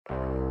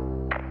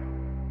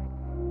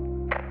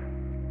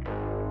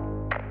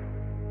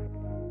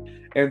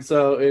And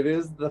so it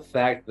is the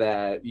fact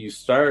that you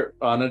start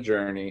on a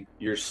journey,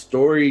 your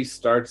story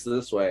starts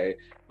this way,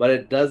 but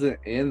it doesn't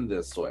end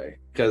this way.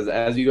 Because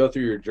as you go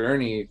through your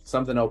journey,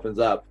 something opens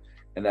up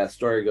and that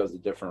story goes a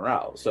different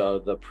route. So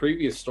the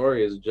previous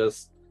story is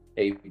just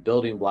a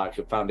building block,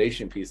 a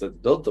foundation piece that's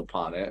built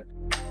upon it.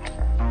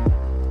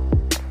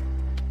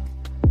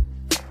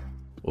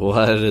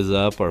 What is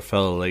up, our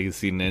fellow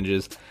Legacy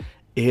Ninjas?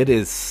 It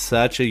is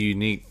such a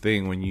unique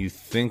thing when you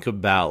think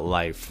about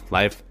life.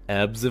 Life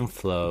ebbs and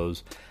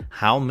flows.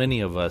 How many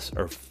of us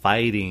are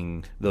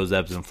fighting those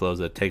ebbs and flows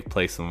that take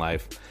place in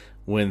life?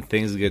 When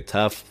things get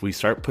tough, we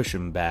start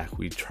pushing back.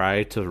 We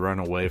try to run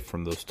away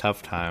from those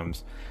tough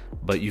times,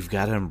 but you've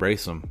got to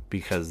embrace them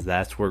because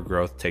that's where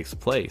growth takes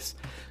place.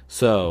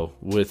 So,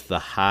 with the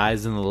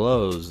highs and the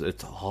lows,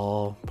 it's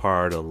all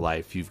part of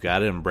life. You've got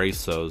to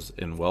embrace those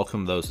and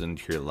welcome those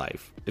into your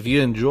life. If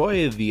you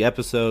enjoy the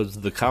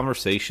episodes, the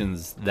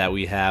conversations that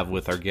we have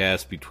with our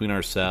guests between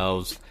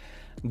ourselves,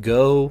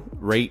 go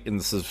rate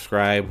and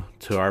subscribe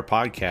to our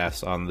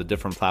podcast on the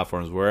different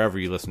platforms, wherever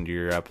you listen to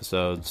your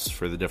episodes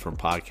for the different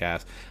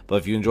podcasts. But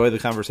if you enjoy the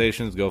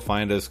conversations, go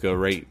find us, go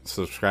rate,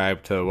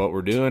 subscribe to what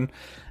we're doing.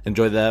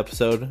 Enjoy the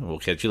episode, and we'll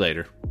catch you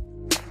later.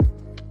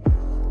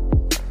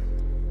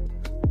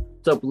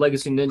 What's up,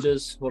 Legacy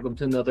Ninjas? Welcome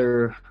to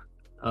another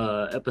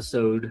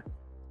episode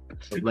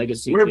of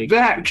Legacy. We're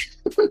back.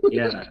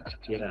 Yeah.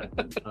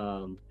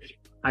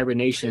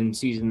 Hibernation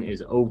season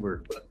is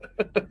over.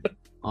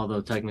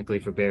 Although technically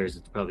for Bears,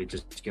 it's probably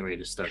just getting ready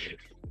to start.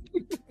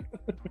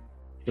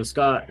 So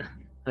Scott,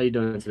 how you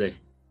doing today?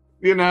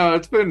 You know,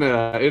 it's been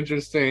an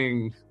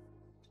interesting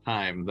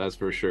time, that's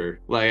for sure.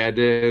 Like I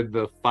did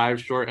the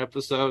 5 short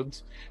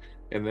episodes,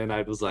 and then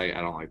I was like, I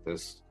don't like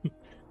this.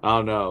 I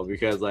don't know,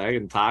 because like I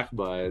can talk,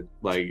 but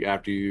like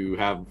after you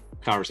have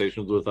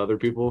conversations with other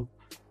people,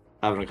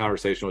 having a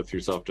conversation with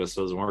yourself just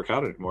doesn't work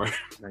out anymore.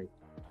 Right.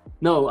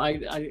 No,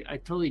 I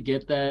totally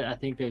get that. I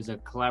think there's a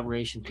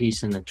collaboration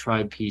piece and a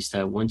tribe piece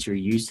that once you're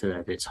used to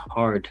that, it's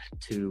hard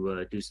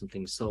to do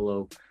something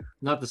solo.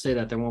 Not to say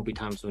that there won't be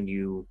times when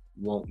you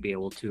won't be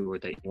able to or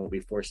that you won't be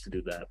forced to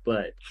do that,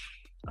 but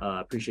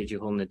I appreciate you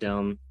holding it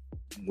down.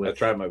 I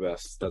tried my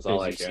best. That's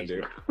all I can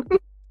do.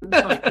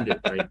 That's all I can do,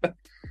 right?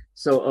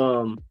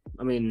 So,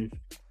 I mean,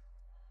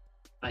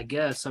 I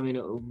guess,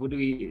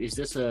 is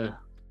this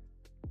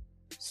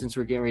since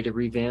we're getting ready to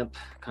revamp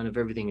kind of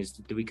everything,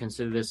 do we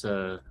consider this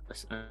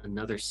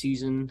another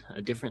season,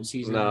 a different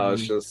season? No,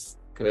 it's just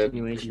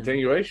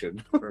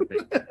continuation.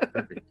 Perfect.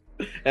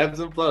 Ebbs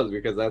and flows,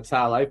 because that's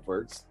how life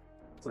works.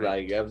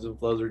 Right. Like ebbs and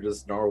flows are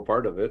just a normal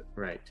part of it.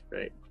 Right.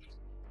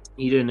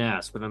 You didn't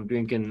ask, but I'm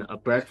drinking a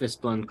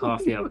breakfast blend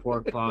coffee at 4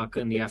 o'clock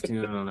in the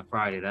afternoon on a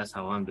Friday. That's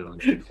how I'm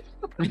doing.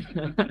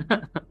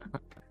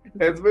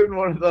 It's been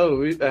one of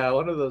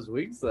those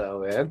weeks,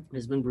 though, man.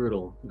 It's been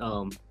brutal.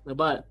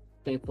 But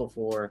thankful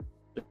for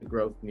the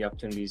growth and the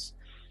opportunities.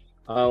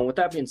 With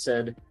that being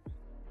said,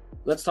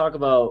 let's talk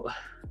about.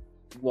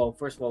 Well,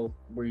 first of all,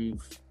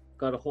 we've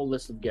got a whole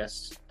list of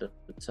guests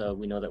that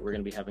we know that we're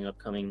going to be having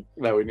upcoming.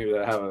 That we need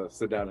to have a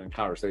sit down and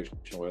conversation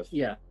with.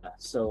 Yeah.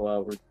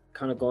 So we're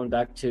kind of going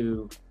back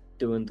to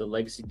doing the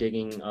legacy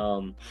digging.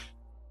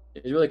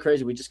 It's really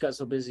crazy. We just got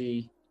so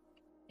busy,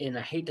 and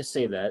I hate to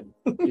say that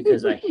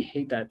because I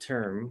hate that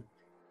term,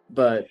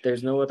 but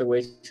there's no other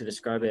way to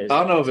describe it. I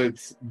don't know if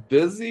it's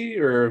busy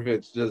or if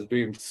it's just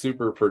being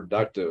super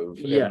productive.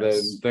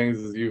 Yes. And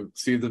then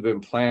seeds have been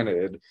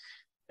planted,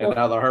 and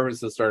now the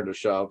harvest is starting to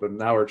show up, and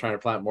now we're trying to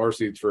plant more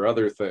seeds for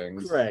other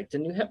things. Correct.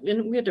 And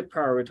we had to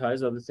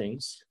prioritize other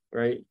things,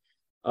 right?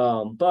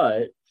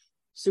 But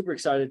super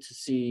excited to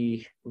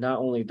see not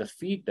only the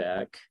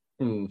feedback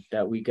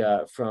that we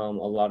got from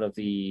a lot of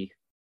the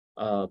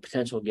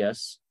potential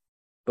guests,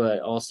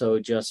 but also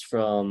just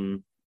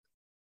from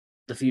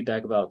the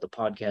feedback about the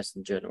podcast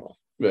in general.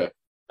 Yeah.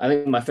 I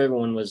think my favorite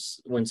one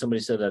was when somebody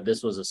said that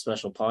this was a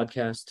special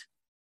podcast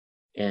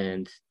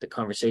and the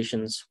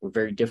conversations were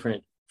very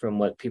different from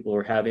what people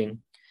were having.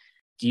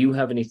 Do you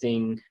have any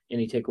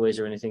takeaways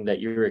or anything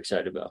that you're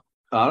excited about?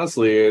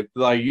 Honestly,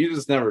 like you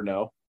just never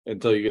know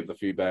until you get the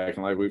feedback.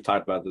 And like we've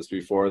talked about this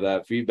before,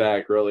 that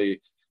feedback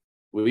really,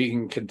 we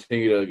can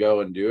continue to go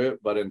and do it,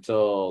 but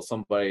until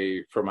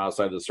somebody from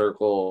outside the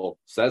circle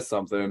says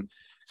something,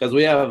 because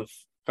we have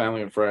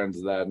family and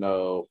friends that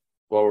know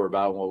what we're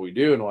about and what we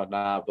do and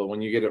whatnot, but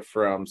when you get it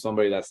from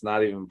somebody that's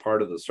not even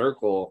part of the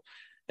circle,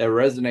 it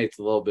resonates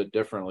a little bit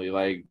differently.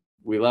 Like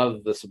we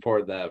love the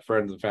support that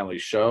friends and family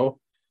show,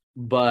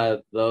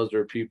 but those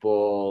are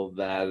people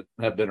that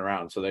have been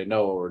around, so they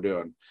know what we're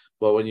doing.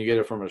 But when you get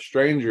it from a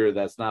stranger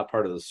that's not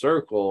part of the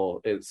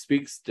circle, it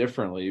speaks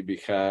differently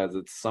because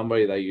it's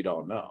somebody that you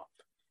don't know.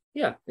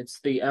 Yeah,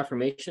 it's the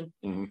affirmation.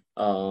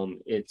 Mm-hmm.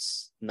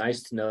 It's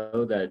nice to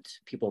know that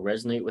people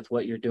resonate with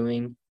what you're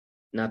doing.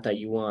 Not that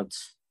you want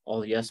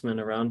all the yes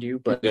men around you,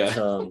 but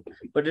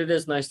but it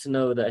is nice to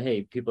know that,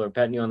 hey, people are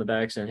patting you on the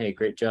back saying, hey,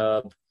 great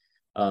job.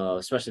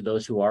 Especially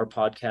those who are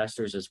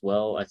podcasters as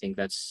well. I think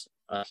that's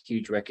a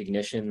huge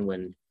recognition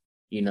when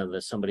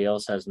that somebody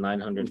else has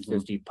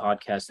 950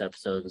 podcast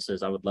episodes and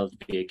says, I would love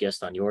to be a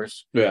guest on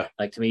yours. Yeah.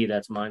 Like, to me,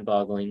 that's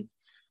mind-boggling.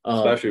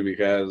 Especially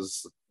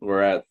because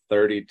we're at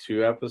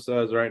 32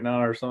 episodes right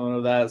now or something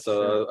like that.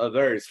 So Sure. a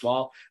very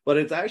small, but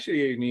it's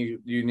actually a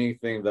unique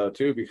thing though,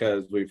 too,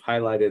 because we've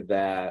highlighted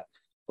that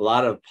a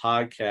lot of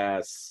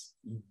podcasts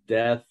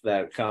death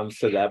that comes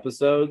to the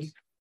episodes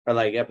are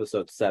like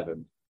episode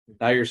 7.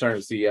 Now you're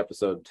starting to see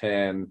episode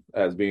 10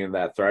 as being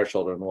that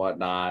threshold and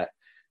whatnot.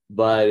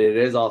 But it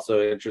is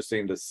also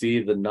interesting to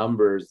see the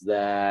numbers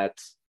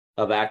that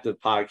of active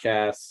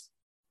podcasts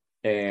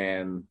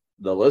and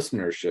the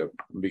listenership,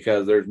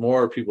 because there's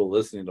more people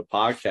listening to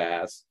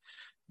podcasts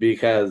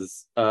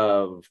because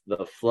of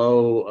the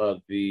flow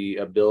of the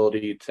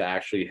ability to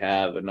actually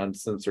have an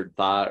uncensored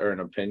thought or an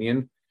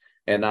opinion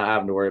and not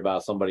having to worry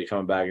about somebody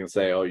coming back and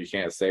say, oh, you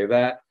can't say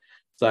that.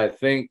 So I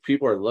think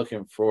people are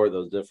looking for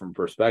those different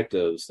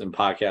perspectives, and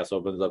podcast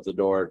opens up the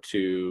door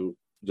to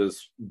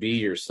just be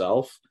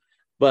yourself.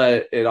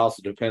 But it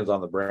also depends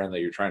on the brand that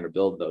you're trying to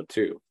build, though,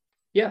 too.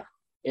 Yeah.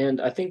 And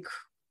I think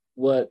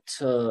we're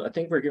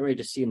getting ready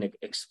to see an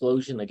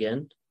explosion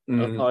again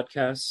of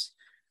podcasts.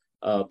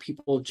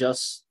 People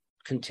just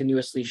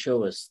continuously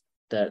show us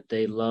that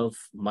they love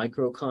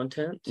micro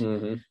content,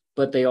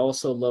 but they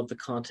also love the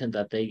content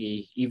that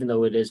they, even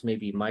though it is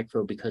maybe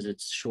micro because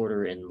it's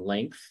shorter in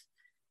length,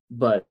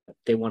 but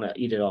they want to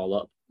eat it all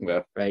up.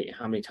 Yeah. Right.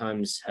 How many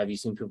times have you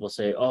seen people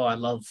say, oh, I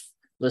love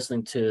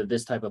listening to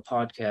this type of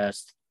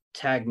podcast,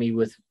 tag me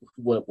with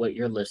what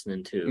you're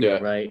listening to? Yeah.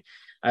 Right.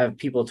 I have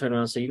people turn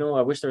around and say,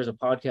 I wish there was a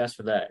podcast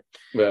for that.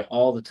 Yeah.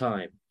 All the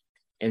time.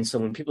 And so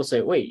when people say,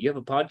 wait, you have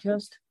a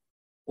podcast?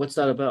 What's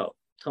that about?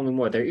 Tell me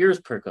more. Their ears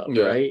perk up.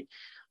 Yeah. Right.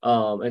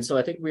 And so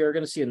I think we are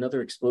going to see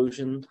another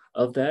explosion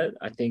of that.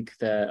 I think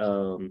that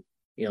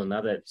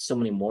now that so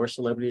many more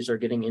celebrities are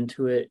getting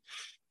into it.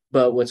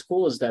 But what's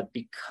cool is that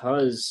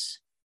because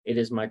it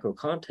is micro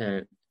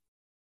content,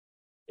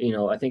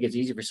 I think it's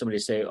easy for somebody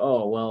to say,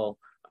 oh, well,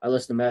 I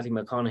listen to Matthew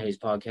McConaughey's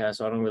podcast,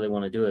 so I don't really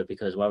want to do it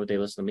because why would they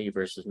listen to me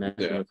versus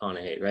Matthew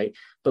McConaughey, right?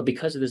 But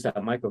because it is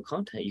that micro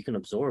content, you can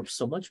absorb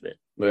so much of it.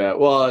 Yeah,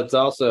 well, it's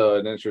also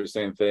an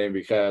interesting thing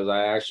because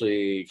I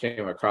actually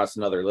came across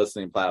another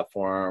listening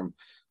platform,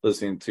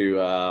 listening to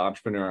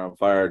Entrepreneur on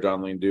Fire,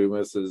 John Lee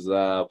Dumas's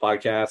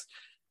podcast.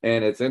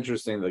 And it's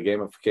interesting, the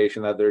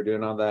gamification that they're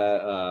doing on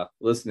that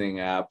listening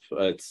app.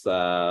 It's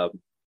Podopilus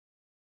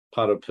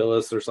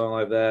or something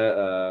like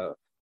that.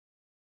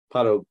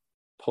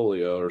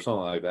 Podopolio or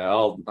something like that.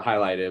 I'll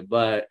highlight it.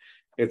 But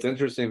it's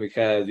interesting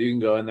because you can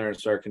go in there and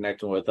start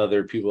connecting with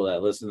other people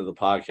that listen to the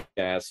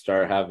podcast,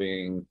 start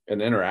having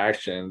an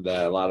interaction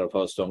that a lot of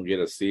hosts don't get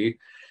to see.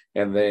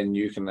 And then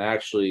you can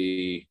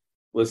actually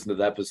listen to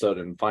the episode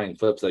and find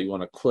clips that you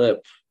want to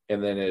clip.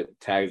 And then it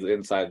tags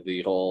inside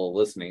the whole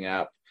listening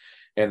app.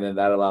 And then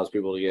that allows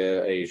people to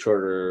get a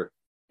shorter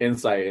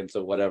insight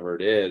into whatever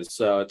it is.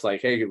 So it's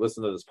like, hey, you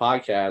listen to this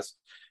podcast,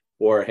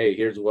 or hey,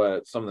 here's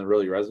what something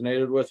really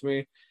resonated with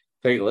me.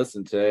 Take a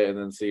listen to it and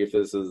then see if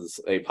this is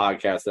a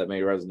podcast that may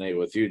resonate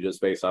with you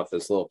just based off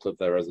this little clip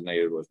that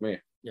resonated with me.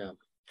 Yeah.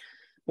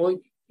 Well,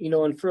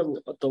 and for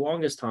the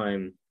longest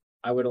time,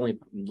 I would only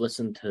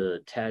listen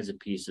to tads and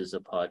pieces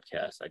of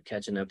podcasts. I'd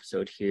catch an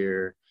episode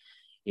here,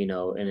 and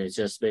it's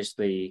just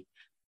basically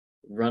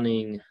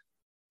running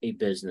a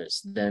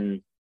business,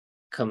 then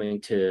coming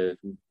to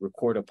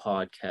record a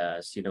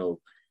podcast,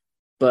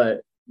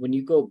 but when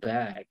you go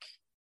back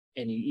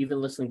and you even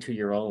listening to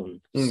your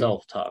own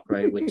self-talk,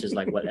 right, which is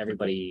like what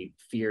everybody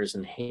fears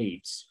and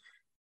hates,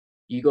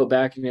 you go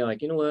back and you're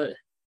like, you know what,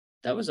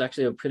 that was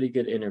actually a pretty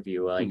good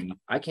interview. Like,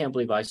 I can't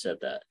believe I said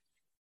that,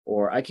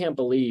 or I can't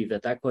believe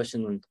that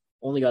question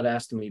only got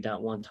asked to me that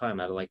one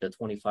time out of like the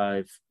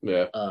 25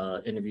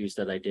 interviews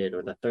that I did,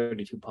 or the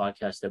 32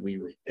 podcasts that we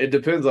read. It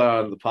depends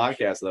on the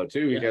podcast though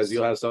too, because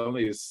you'll have some of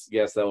these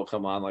guests that will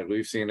come on, like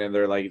we've seen, and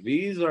they're like,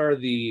 these are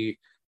the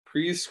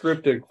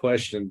pre-scripted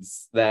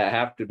questions that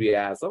have to be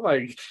asked. I'm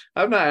like,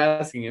 I'm not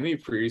asking any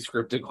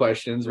pre-scripted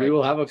questions. Right. We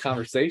will have a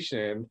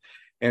conversation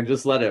and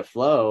just let it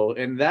flow.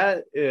 And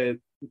that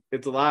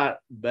it's a lot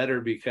better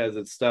because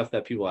it's stuff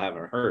that people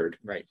haven't heard.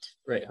 Right.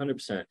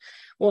 100%.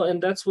 Well,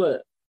 and that's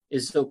what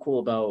is so cool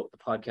about the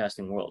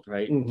podcasting world,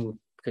 right?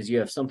 Because you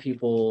have some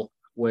people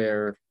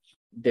where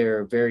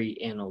they're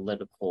very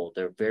analytical,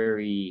 they're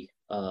very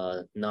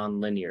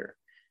non-linear,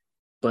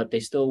 but they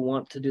still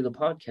want to do the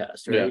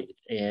podcast, right?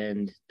 Yeah.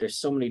 And there's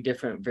so many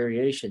different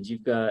variations.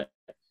 You've got,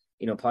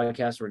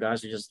 podcasts where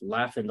guys are just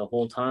laughing the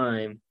whole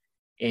time,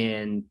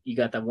 and you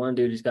got that one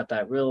dude who's got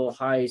that real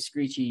high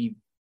screechy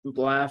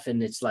laugh,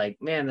 and it's like,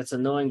 man, that's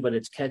annoying, but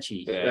it's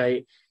catchy,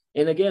 right?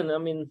 And again, I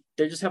mean,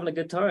 they're just having a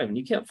good time.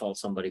 You can't fault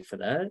somebody for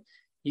that.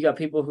 You got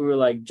people who are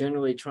like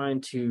generally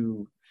trying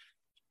to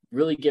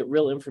really get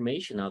real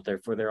information out there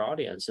for their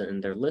audience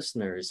and their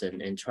listeners,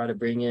 and try to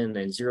bring in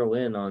and zero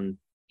in on,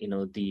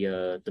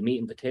 the meat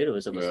and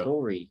potatoes of a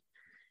story.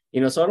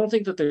 So I don't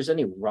think that there's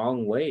any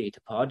wrong way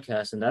to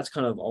podcast. And that's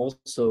kind of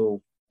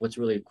also what's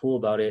really cool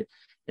about it.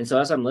 And so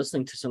as I'm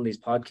listening to some of these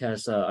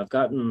podcasts, I've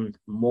gotten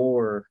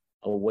more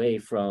away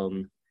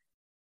from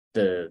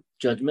the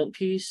judgment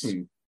piece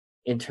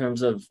in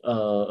terms of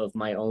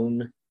my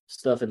own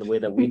stuff and the way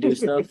that we do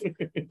stuff.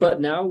 But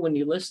now when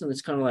you listen,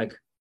 it's kind of like,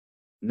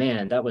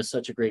 man, that was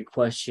such a great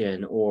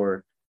question,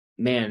 or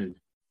man,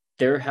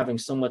 they're having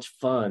so much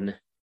fun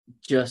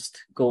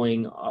just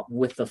going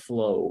with the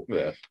flow.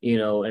 You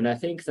know, and I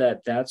think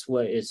that that's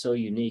what is so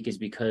unique, is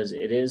because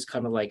it is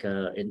kind of like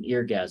an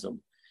eargasm.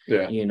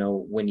 You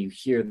know, when you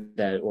hear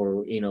that,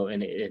 or you know,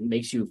 and it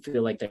makes you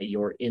feel like that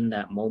you're in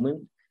that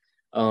moment,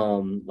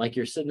 like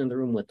you're sitting in the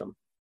room with them.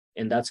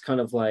 And that's kind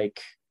of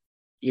like,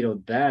 you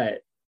know,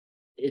 that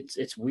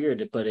it's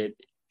weird, but it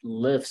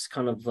lifts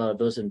kind of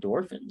those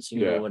endorphins,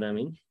 you know what I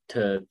mean,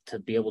 to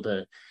be able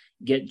to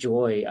get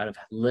joy out of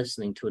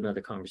listening to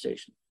another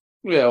conversation.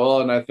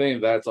 Well, and I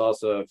think that's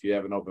also, if you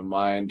have an open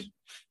mind,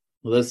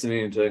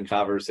 listening to a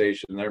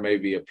conversation, there may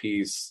be a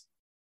piece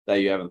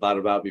that you haven't thought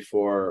about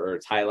before, or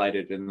it's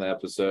highlighted in the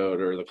episode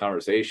or the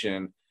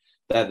conversation,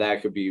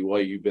 that could be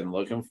what you've been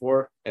looking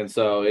for. And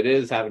so it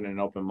is having an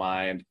open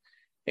mind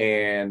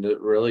and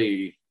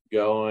really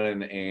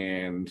going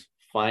and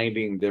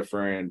finding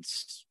different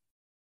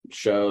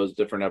shows,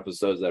 different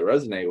episodes that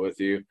resonate with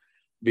you,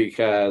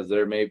 because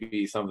there may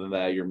be something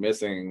that you're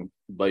missing,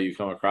 but you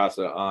come across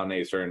it on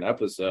a certain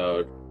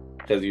episode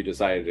because you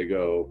decided to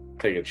go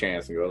take a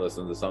chance and go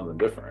listen to something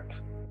different.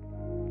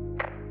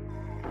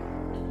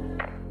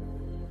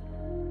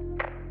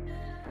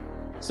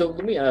 So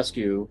let me ask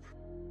you,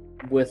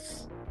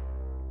 with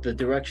the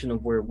direction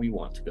of where we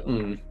want to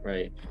go,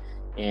 right?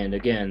 And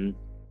again,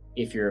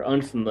 if you're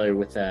unfamiliar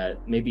with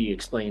that, maybe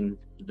explain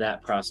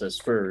that process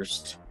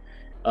first.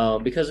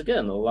 Because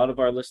again, a lot of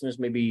our listeners,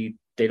 maybe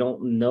they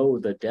don't know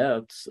the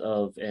depths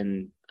of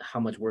and how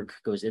much work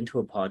goes into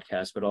a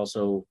podcast, but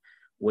also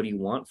what do you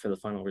want for the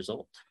final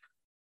result?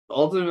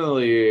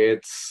 Ultimately,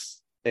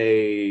 it's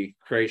a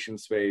creation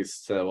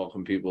space to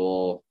welcome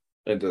people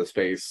into the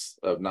space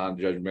of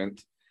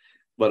non-judgment,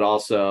 but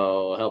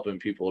also helping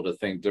people to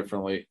think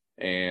differently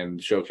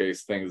and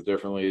showcase things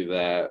differently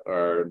that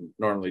are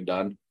normally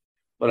done.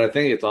 But I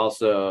think it's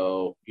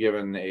also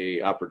given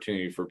a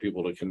opportunity for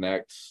people to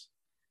connect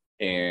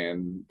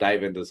and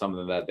dive into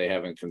something that they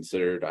haven't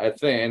considered. I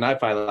think, and I've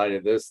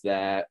highlighted this,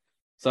 that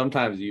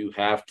sometimes you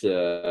have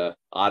to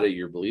audit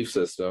your belief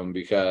system,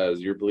 because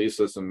your belief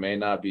system may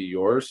not be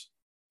yours.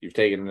 You've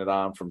taken it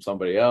on from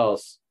somebody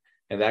else,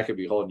 and that could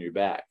be holding you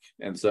back.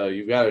 And so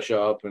you've got to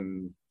show up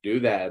and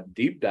do that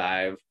deep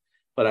dive.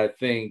 But I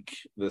think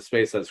the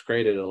space that's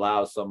created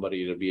allows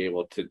somebody to be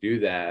able to do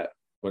that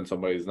when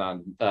somebody's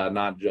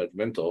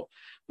non-judgmental.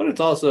 But it's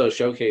also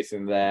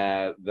showcasing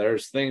that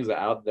there's things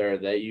out there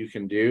that you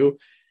can do.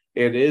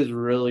 It is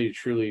really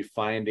truly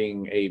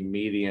finding a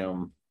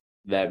medium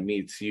that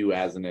meets you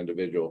as an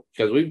individual,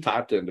 because we've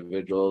talked to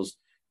individuals,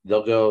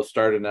 they'll go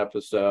start an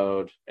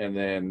episode and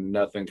then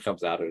nothing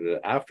comes out of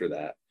it after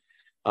that.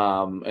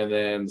 And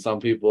then some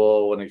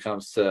people, when it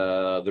comes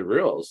to the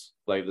reels,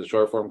 like the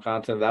short form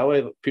content, that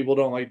way people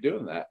don't like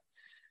doing that.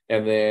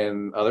 And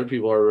then other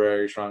people are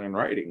very strong in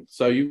writing.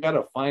 So you've got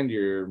to find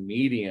your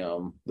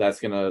medium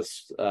that's going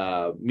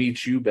to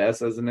meet you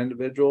best as an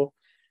individual,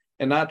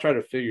 and not try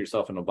to fit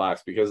yourself in a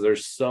box, because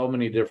there's so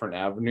many different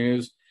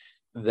avenues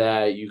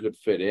that you could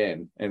fit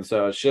in. And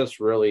so it's just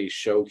really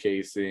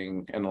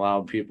showcasing and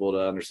allowing people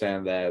to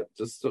understand that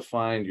just to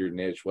find your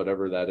niche,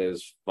 whatever that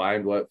is,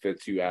 find what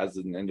fits you as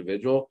an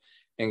individual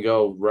and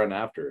go run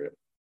after it.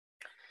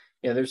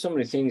 Yeah, there's so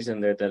many things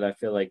in there that I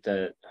feel like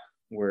that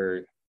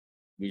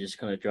we just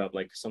kind of drop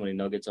like so many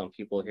nuggets on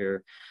people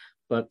here.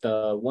 But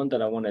the one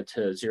that I wanted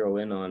to zero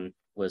in on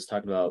was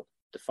talking about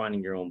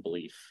defining your own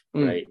belief,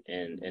 right?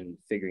 And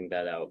figuring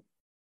that out.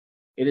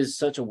 It is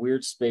such a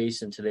weird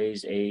space in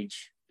today's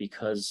age,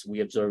 because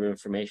we absorb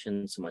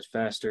information so much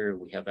faster.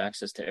 We have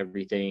access to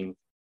everything,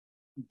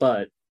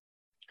 but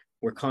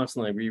we're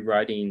constantly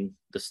rewriting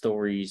the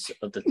stories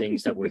of the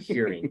things that we're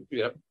hearing.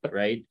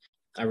 Right?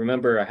 I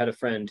remember I had a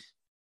friend,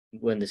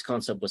 when this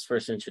concept was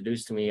first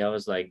introduced to me, I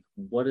was like,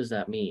 what does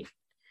that mean?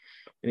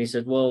 And he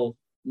said, well,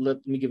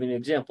 let me give you an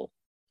example.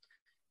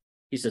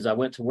 He says, I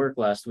went to work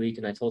last week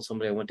and I told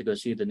somebody I went to go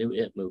see the new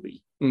It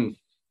movie. And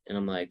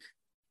I'm like,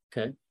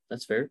 okay,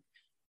 that's fair.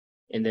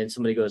 And then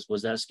somebody goes,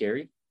 was that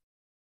scary?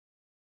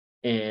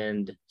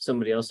 And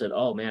somebody else said,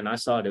 oh man, I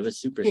saw it. It was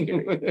super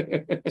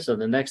scary. So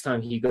the next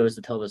time he goes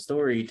to tell the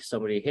story to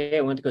somebody, hey,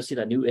 I went to go see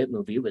that new It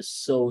movie. It was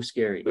so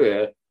scary.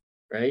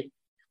 Right?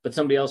 But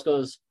somebody else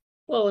goes,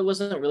 well, it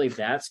wasn't really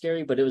that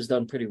scary, but it was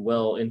done pretty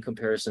well in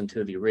comparison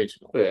to the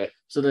original.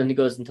 So then he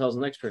goes and tells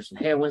the next person,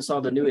 hey, I went and saw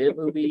the new It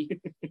movie.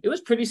 It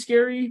was pretty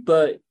scary,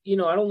 but I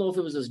don't know if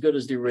it was as good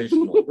as the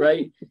original.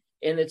 Right?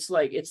 And it's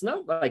like, it's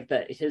not like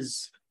that.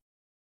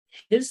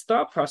 His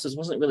thought process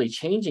wasn't really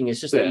changing. It's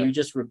just that you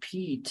just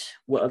repeat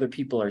what other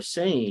people are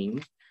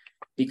saying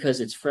because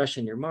it's fresh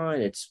in your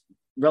mind. It's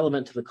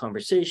relevant to the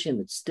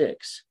conversation. It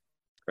sticks,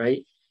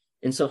 right?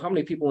 And so how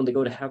many people, when they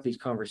go to have these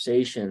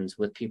conversations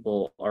with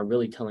people, are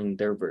really telling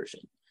their version?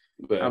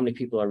 How many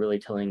people are really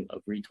telling a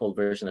retold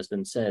version that's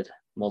been said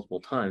multiple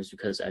times?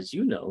 Because as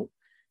you know,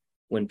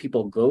 when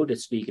people go to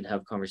speak and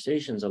have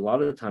conversations, a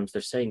lot of the times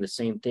they're saying the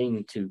same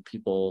thing to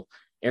people.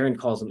 Aaron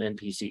calls them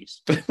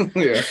NPCs.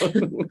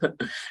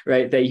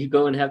 Right? That you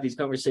go and have these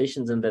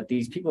conversations, and that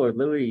these people are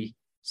literally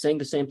saying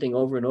the same thing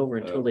over and over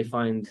until they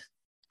find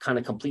kind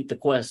of complete the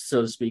quest,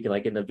 so to speak,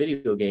 like in a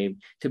video game,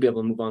 to be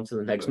able to move on to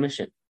the next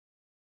mission.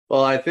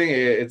 Well, I think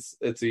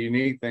it's a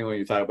unique thing when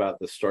you talk about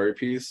the story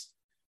piece,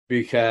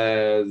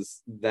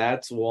 because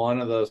that's one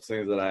of those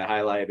things that I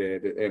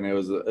highlighted, and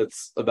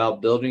it's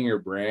about building your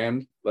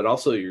brand, but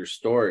also your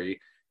story.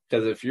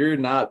 Because if you're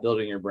not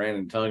building your brand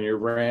and telling your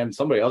brand,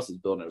 somebody else is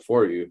building it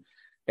for you.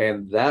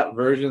 And that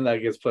version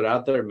that gets put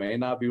out there may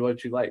not be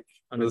what you like.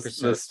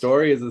 The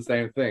story is the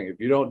same thing. If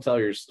you don't tell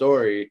your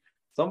story,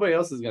 somebody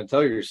else is going to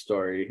tell your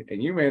story,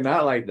 and you may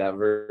not like that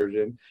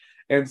version.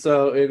 And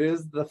so it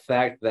is the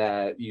fact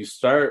that you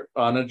start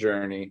on a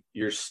journey,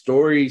 your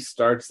story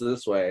starts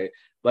this way,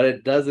 but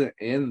it doesn't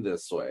end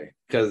this way.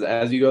 Because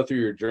as you go through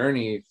your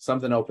journey,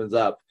 something opens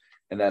up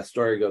and that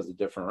story goes a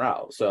different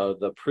route. So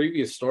the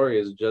previous story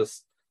is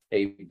just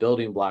a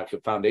building block,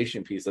 a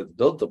foundation piece that's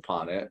built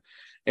upon it.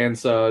 And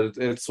so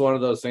it's one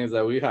of those things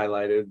that we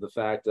highlighted, the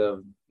fact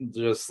of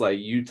just like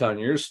you telling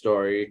your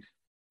story.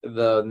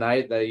 The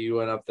night that you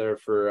went up there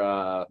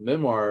for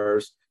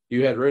memoirs,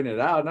 you had written it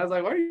out, and I was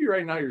like, why are you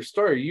writing out your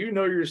story? You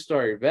know your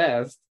story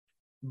best.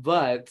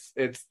 But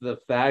it's the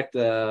fact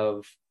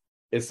of,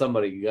 is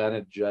somebody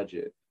gonna judge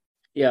it?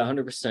 Yeah,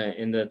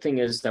 100%. And the thing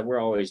is that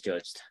we're always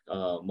judged,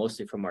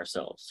 mostly from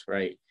ourselves,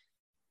 right?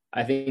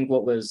 I think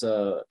that was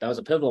a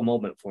pivotal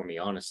moment for me,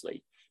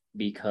 honestly,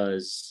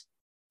 because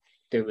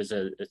there was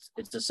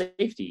it's a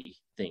safety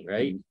thing,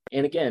 right?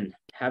 And again,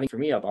 for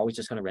me, I've always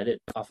just kind of read it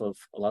off of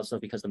a lot of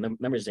stuff, because the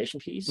memorization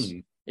piece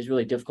is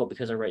really difficult,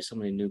 because I write so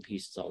many new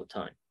pieces all the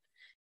time.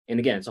 And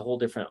again, it's a whole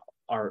different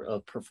art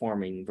of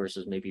performing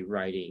versus maybe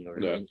writing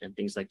and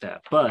things like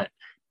that. But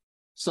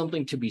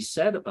something to be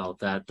said about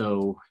that,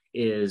 though,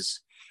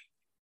 is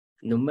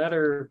no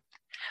matter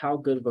how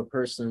good of a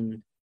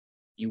person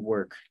you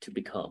work to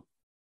become,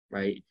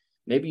 right?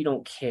 Maybe you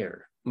don't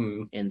care,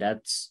 and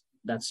that's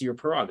your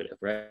prerogative,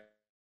 right?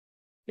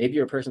 Maybe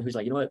you're a person who's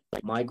like, you know what,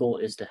 like, my goal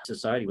is to have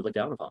society would look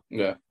down upon.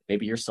 Yeah.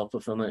 Maybe your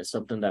self-fulfillment is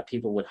something that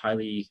people would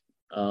highly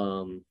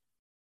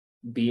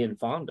be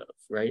fond of,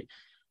 right?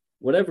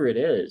 Whatever it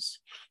is,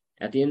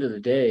 at the end of the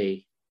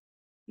day,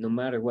 no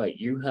matter what,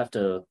 you have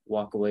to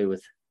walk away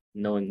with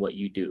knowing what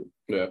you do.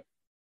 Yeah.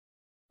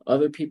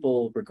 Other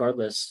people,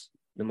 regardless,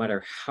 no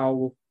matter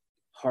how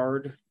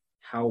hard,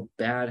 how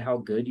bad, how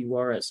good you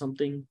are at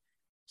something,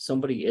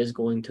 somebody is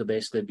going to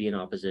basically be in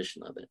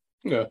opposition of it.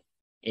 Yeah.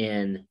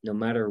 And no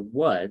matter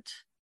what,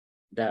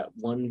 that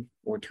one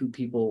or two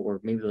people,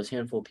 or maybe those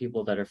handful of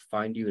people that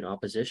find you in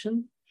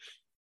opposition,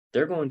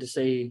 they're going to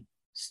say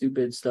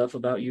stupid stuff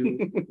about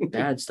you,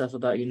 bad stuff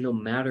about you, no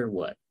matter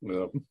what.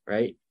 Yeah.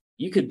 Right?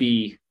 You could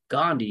be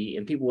Gandhi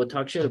and people would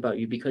talk shit about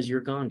you because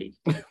you're Gandhi.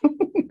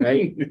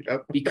 Right?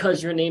 Yep.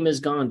 Because your name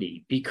is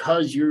Gandhi,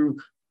 because you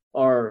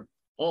are,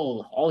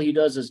 all he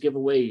does is give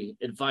away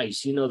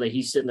advice. You know that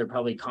he's sitting there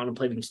probably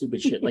contemplating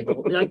stupid shit, like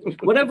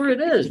whatever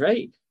it is,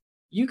 right?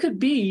 You could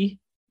be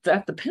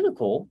at the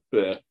pinnacle,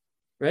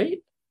 right?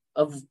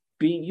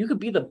 You could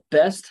be the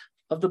best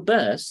of the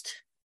best,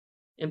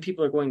 and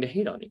people are going to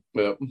hate on you.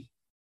 Yep.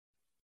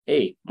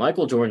 Hey,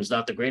 Michael Jordan's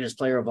not the greatest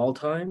player of all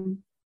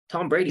time.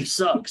 Tom Brady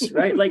sucks,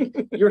 right? Like,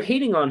 you're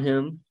hating on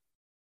him,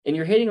 and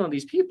you're hating on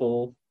these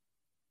people,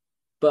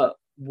 but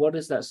what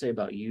does that say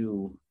about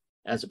you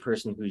as a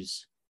person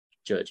who's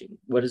judging?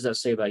 What does that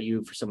say about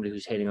you for somebody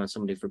who's hating on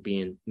somebody for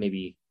being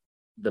maybe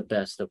the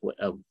best of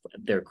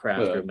their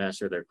craft or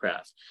master of their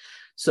craft?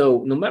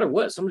 So no matter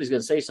what, somebody's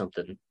going to say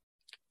something,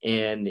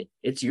 and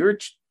it's your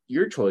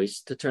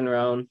choice to turn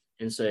around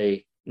and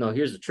say, no,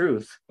 here's the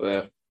truth.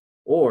 Yeah.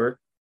 Or,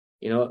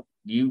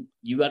 you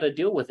got to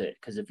deal with it,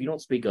 because if you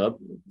don't speak up,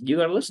 you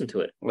got to listen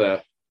to it. Yeah.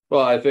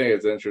 Well, I think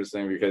it's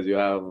interesting because you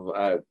have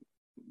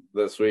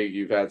this week,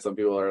 you've had some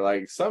people that are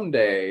like,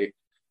 someday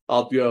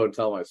I'll go and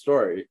tell my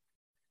story.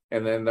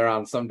 And then they're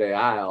on someday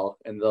I'll,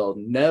 and they'll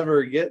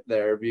never get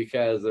there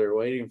because they're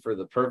waiting for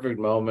the perfect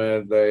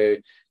moment.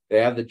 They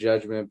have the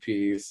judgment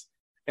piece.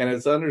 And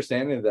it's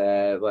understanding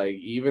that, like,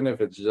 even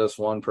if it's just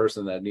one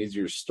person that needs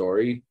your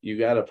story, you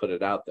got to put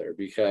it out there,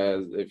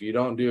 because if you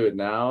don't do it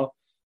now,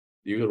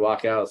 you could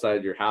walk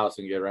outside your house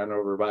and get run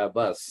over by a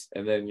bus.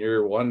 And then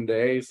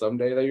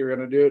someday that you're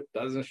going to do it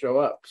doesn't show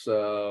up.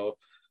 So,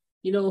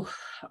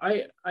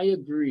 I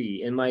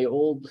agree. And my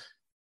old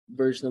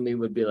version of me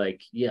would be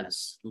like,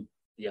 yes,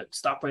 yeah,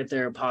 stop right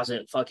there, pause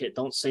it, fuck it,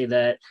 don't say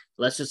that.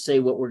 Let's just say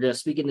what we're gonna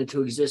speak it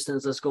into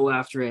existence. Let's go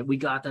after it. We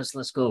got this.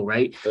 Let's go.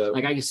 Right?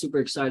 Like, I get super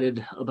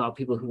excited about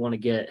people who want to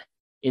get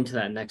into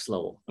that next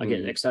level. I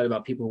get excited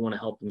about people who want to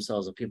help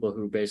themselves, and people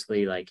who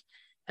basically like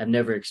have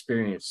never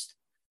experienced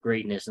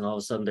greatness, and all of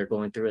a sudden they're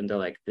going through it and they're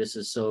like, this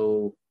is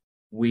so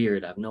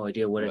weird. I have no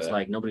idea what it's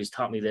like. Nobody's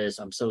taught me this.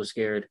 I'm so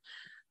scared.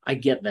 I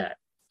get that.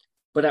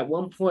 But at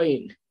one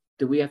point,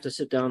 do we have to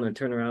sit down and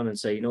turn around and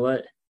say, you know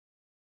what?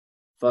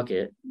 Fuck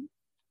it.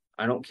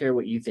 I don't care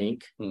what you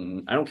think.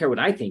 I don't care what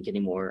I think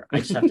anymore. I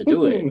just have to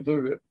do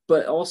it.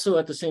 But also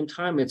at the same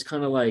time, it's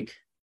kind of like,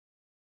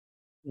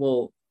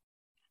 well,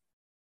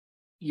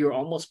 you're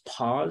almost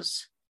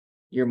pause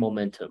your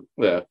momentum.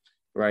 Yeah.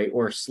 Right.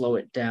 Or slow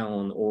it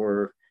down,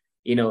 or,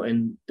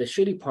 and the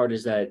shitty part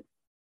is that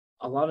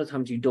a lot of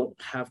times you don't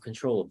have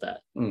control of that.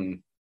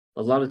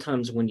 A lot of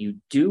times when you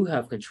do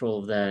have control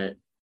of that,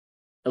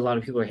 a lot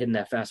of people are hitting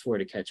that fast forward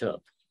to catch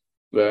up.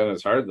 Yeah, and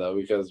it's hard though,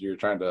 because you're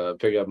trying to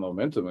pick up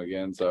momentum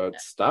again, so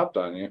it's stopped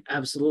on you.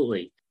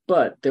 Absolutely.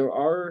 But there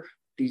are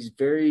these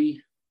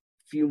very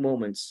few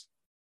moments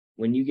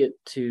when you get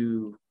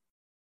to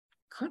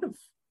kind of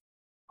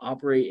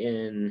operate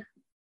in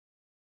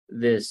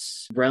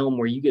this realm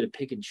where you get to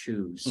pick and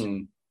choose.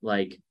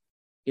 Like,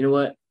 you know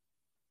what?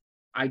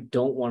 I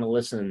don't want to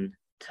listen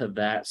to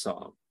that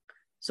song,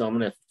 so I'm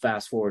going to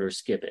fast forward or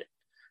skip it.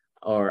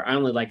 Or I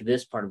only like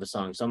this part of a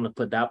song, so I'm going to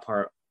put that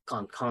part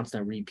on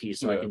constant repeat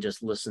so I can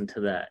just listen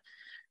to that.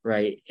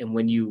 Right. And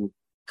when you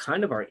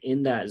kind of are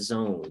in that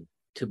zone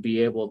to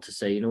be able to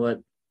say, you know what,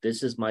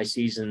 this is my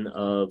season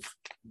of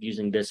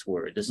using this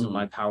word. This is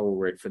my power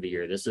word for the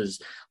year. This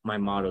is my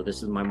motto.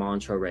 This is my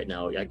mantra right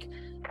now. Like,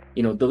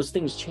 those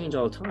things change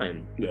all the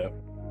time. Yeah.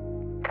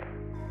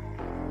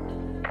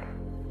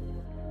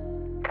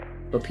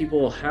 But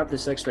people have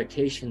this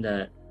expectation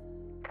that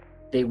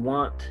they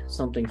want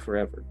something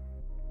forever,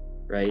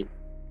 right?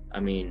 I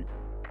mean,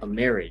 a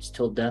marriage,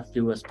 till death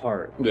do us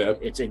part. Yeah.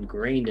 It's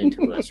ingrained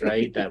into us,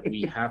 right? That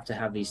we have to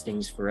have these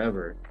things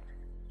forever.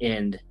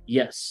 And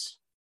yes,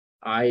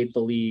 I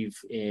believe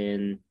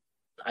in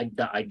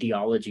the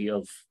ideology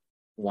of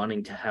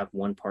wanting to have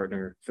one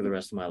partner for the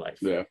rest of my life.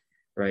 Yeah.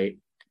 Right.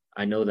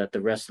 I know that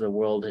the rest of the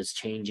world is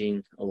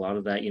changing a lot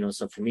of that,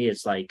 so for me,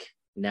 it's like,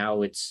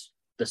 now it's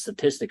the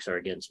statistics are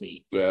against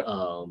me. Yeah.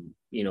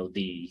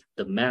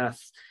 The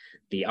math,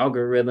 the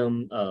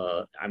algorithm,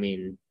 I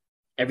mean,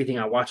 everything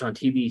I watch on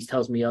TV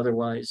tells me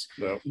otherwise.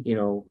 Yeah.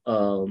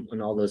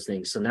 And all those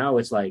things. So now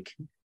it's like,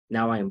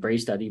 now I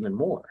embrace that even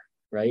more,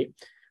 right?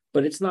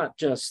 But it's not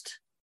just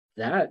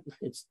that,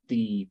 it's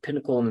the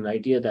pinnacle and the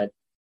idea that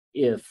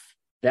if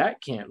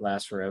that can't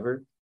last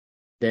forever,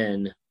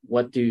 then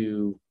what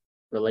do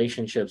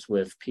relationships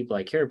with people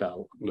I care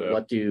about,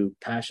 what do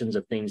passions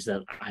of things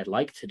that I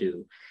like to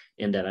do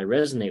and that I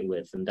resonate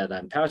with and that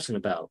I'm passionate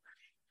about,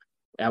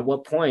 at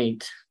what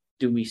point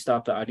do we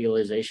stop the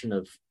idealization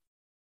of,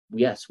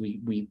 yes,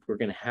 we're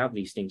going to have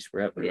these things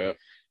forever? Yeah.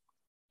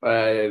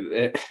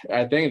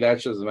 I think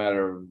that's just a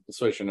matter of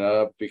switching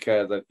up,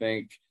 because I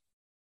think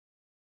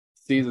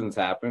seasons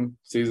happen.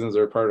 Seasons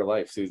are part of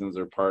life. Seasons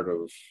are part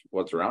of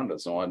what's around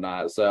us and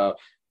whatnot. So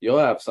you'll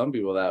have some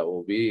people that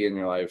will be in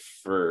your life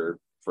for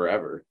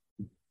forever,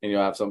 and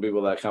you'll have some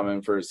people that come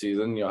in for a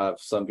season. You'll have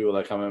some people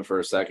that come in for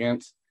a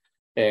second,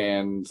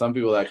 and some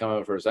people that come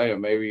in for a second,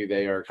 maybe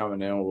they are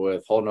coming in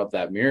with holding up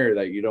that mirror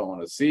that you don't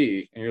want to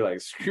see, and you're like,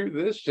 screw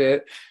this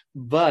shit,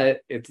 but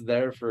it's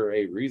there for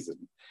a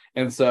reason.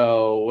 And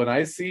so when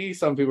I see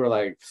some people are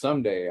like,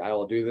 someday I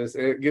will do this,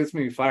 it gets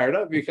me fired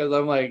up, because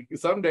I'm like,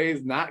 someday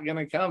is not going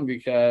to come,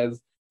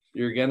 because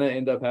you're going to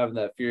end up having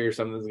that fear.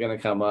 Something's going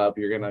to come up.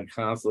 You're going to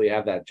constantly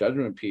have that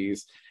judgment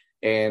piece.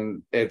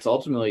 And it's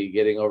ultimately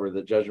getting over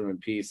the judgment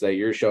piece that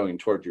you're showing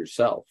towards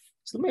yourself.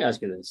 So let me ask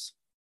you this.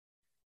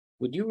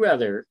 Would you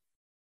rather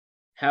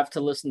have to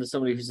listen to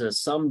somebody who says,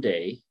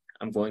 someday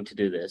I'm going to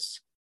do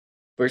this,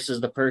 versus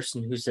the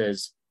person who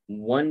says,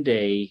 one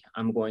day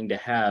I'm going to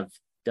have ...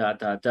 but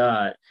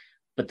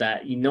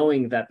that,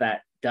 knowing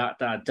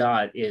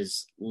that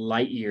is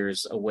light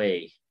years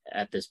away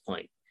at this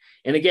point?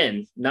 And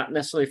again, not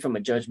necessarily from a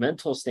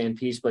judgmental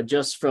standpiece, but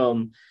just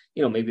from,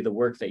 maybe the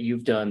work that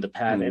you've done, the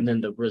path, and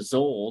then the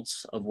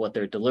results of what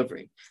they're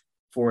delivering.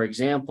 For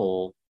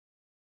example,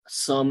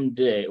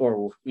 someday,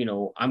 or,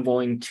 I'm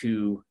going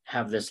to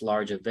have this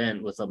large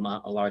event with a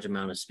large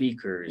amount of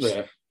speakers,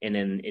 and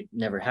then it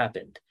never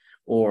happened.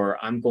 Or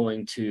I'm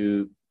going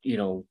to,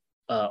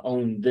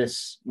 own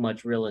this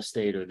much real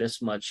estate, or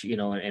this much,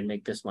 and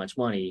make this much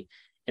money.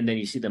 And then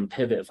you see them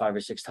pivot 5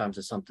 or 6 times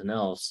to something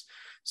else.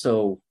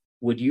 So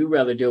would you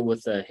rather deal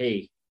with the,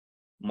 hey,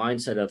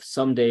 mindset of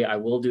someday I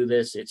will do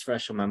this, it's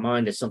fresh in my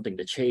mind, it's something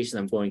to chase, and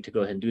I'm going to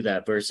go ahead and do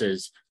that,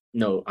 versus,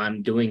 no,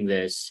 I'm doing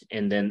this,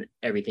 and then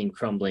everything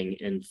crumbling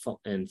and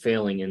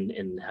failing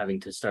and having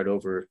to start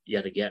over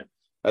yet again?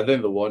 I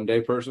think the one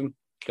day person,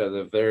 because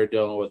if they're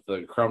dealing with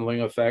the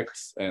crumbling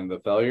effects and the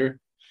failure,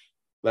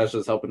 that's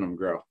just helping them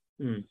grow.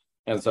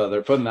 And so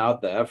they're putting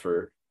out the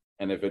effort,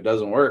 and if it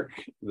doesn't work,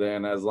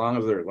 then as long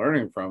as they're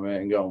learning from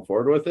it and going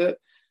forward with it.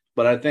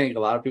 But I think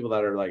a lot of people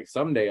that are like,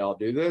 someday I'll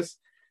do this,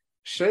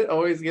 shit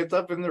always gets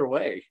up in their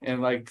way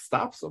and like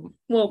stops them.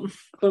 Well,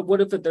 but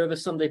what if they're the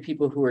someday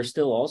people who are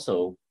still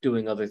also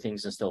doing other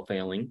things and still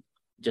failing,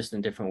 just in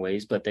different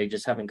ways, but they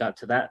just haven't got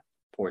to that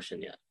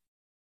portion yet?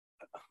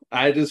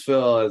 I just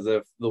feel as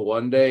if the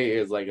one day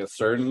is like a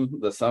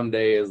certain, the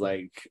someday is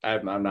like,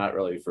 I'm not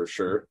really for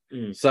sure.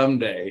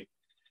 Someday.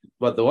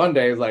 But the one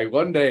day is like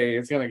one day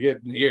it's gonna get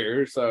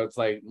here, so it's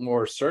like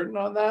more certain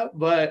on that.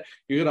 But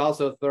you could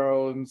also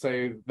throw and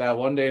say that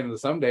one day and the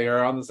someday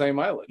are on the same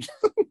island.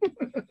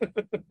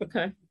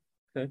 Okay.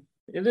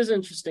 It is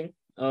interesting.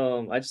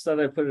 I just thought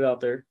I'd put it out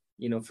there.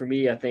 For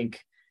me, I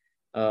think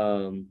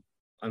I'm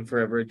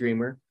forever a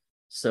dreamer.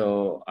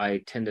 So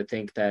I tend to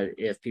think that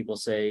if people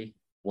say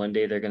one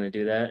day they're gonna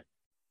do that,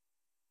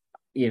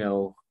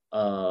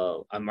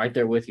 I'm right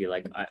there with you.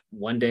 Like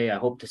one day I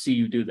hope to see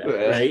you do that,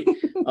 right?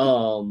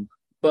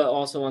 But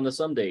also on the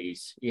some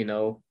days,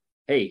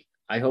 hey,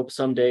 I hope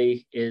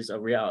someday is a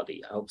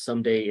reality. I hope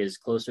someday is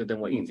closer than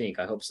what you think.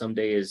 I hope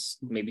someday is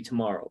maybe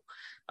tomorrow.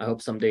 I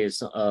hope someday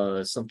is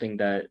something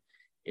that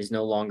is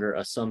no longer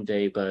a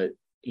someday, but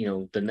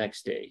the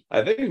next day.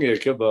 I think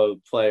it could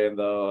play in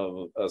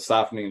the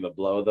softening the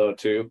blow though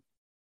too.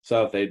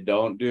 So if they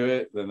don't do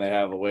it, then they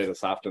have a way to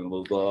soften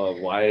the blow of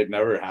why it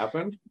never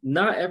happened.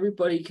 Not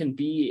everybody can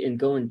be and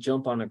go and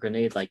jump on a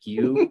grenade like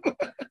you.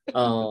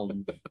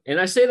 And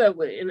I say that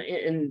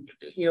in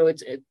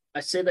I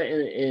say that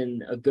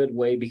in a good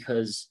way,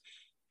 because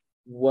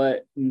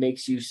what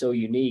makes you so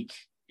unique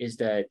is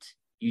that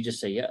you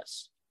just say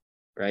yes,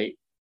 right?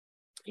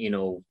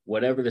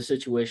 Whatever the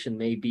situation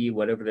may be,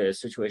 whatever the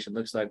situation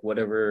looks like,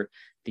 whatever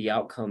the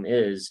outcome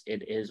is,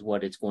 it is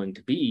what it's going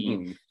to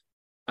be.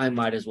 I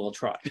might as well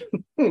try.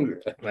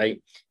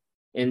 Right.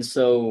 And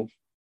so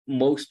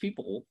most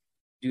people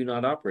do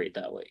not operate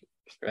that way,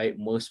 right?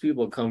 Most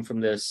people come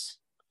from this,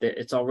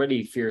 it's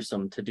already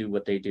fearsome to do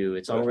what they do.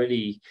 It's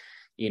already,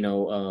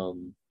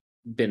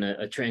 been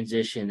a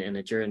transition and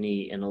a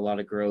journey and a lot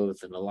of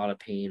growth and a lot of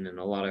pain and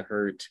a lot of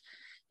hurt,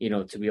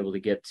 to be able to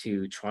get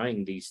to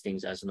trying these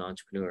things as an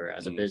entrepreneur,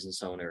 as a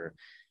business owner,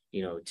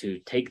 to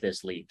take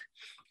this leap.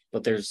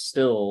 But there's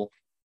still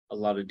a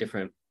lot of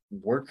different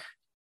work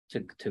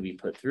to be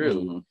put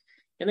through.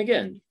 And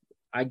again,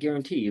 I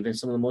guarantee even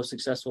some of the most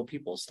successful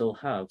people still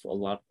have a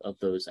lot of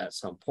those at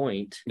some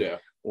point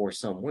or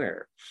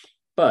somewhere.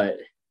 But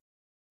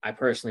I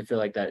personally feel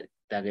like that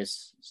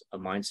is a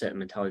mindset and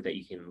mentality that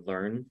you can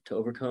learn to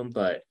overcome,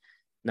 but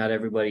not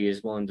everybody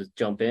is willing to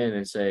jump in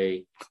and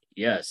say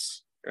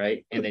yes,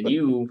 right? And then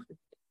you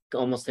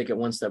almost take it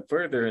one step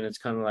further, and it's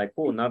kind of like,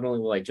 well, not only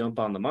will I jump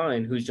on the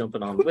mine, who's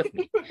jumping on with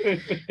me,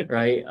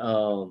 right?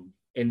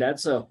 And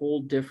that's a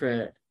whole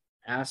different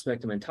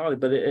aspect of mentality.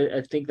 But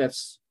I think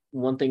that's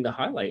one thing to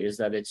highlight, is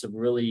that it's a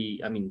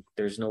really,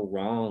 there's no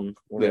wrong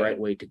or right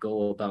way to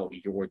go about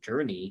your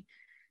journey.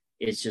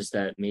 It's just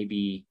that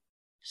maybe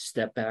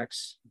step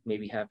backs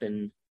maybe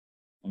happen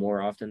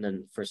more often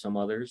than for some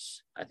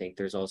others. I think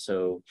there's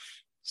also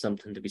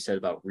something to be said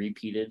about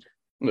repeated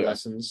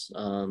lessons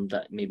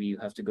that maybe you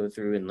have to go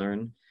through and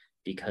learn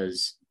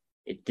because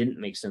it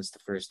didn't make sense the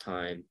first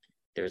time.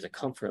 There's a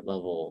comfort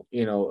level,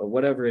 or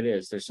whatever it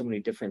is. There's so many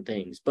different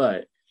things,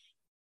 but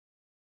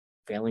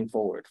falling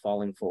forward,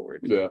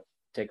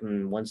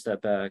 taking one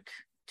step back,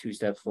 two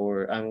steps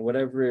forward.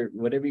 Whatever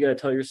you gotta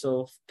tell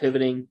yourself,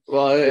 pivoting,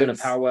 doing a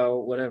powwow,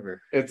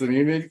 whatever. It's a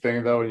unique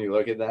thing though when you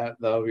look at that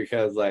though,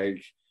 because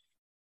like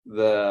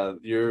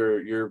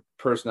your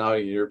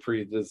personality, your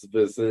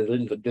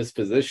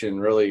disposition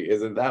really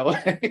isn't that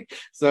way.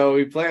 So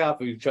we play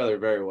off of each other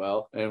very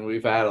well, and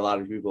we've had a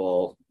lot of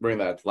people bring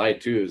that to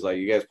light too. Is like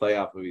you guys play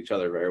off of each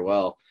other very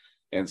well,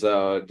 and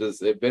so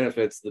it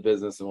benefits the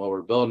business and what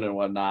we're building and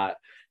whatnot.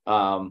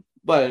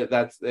 But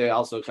it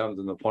also comes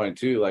in the point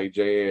too, like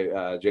Jay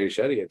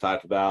Shetty had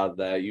talked about,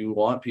 that you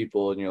want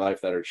people in your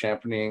life that are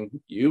championing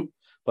you,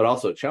 but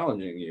also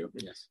challenging you.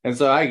 Yes. And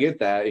so I get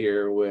that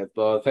here with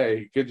both,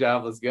 hey, good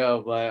job, let's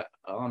go. But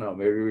I don't know,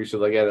 maybe we should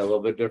look at it a little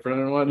bit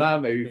different and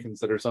whatnot, maybe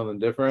consider something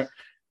different.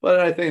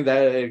 But I think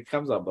that it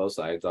comes on both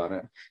sides on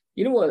it.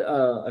 You know what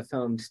I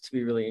found to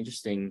be really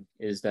interesting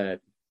is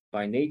that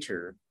by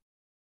nature,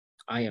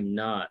 I am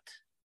not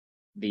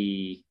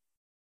the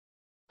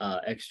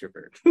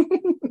extrovert.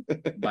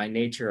 By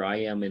nature,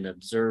 I am an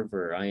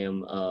observer. I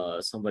am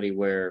somebody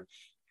where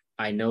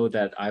I know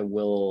that I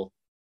will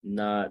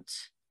not,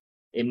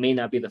 it may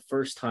not be the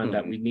first time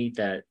that we meet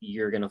that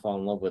you're going to fall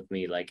in love with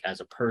me, like as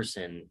a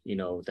person,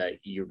 that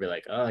you'll be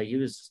like, oh, he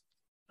was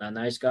a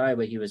nice guy,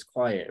 but he was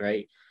quiet,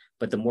 right?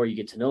 But the more you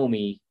get to know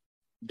me,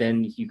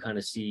 then you kind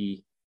of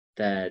see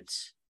that,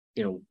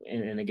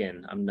 and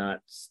again, I'm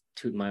not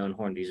tooting my own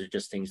horn. These are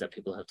just things that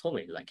people have told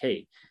me, like,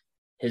 hey,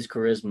 his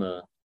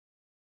charisma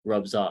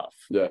rubs off.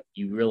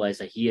 You realize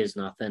that he is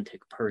an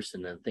authentic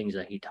person, and things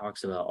that he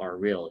talks about are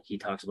real. He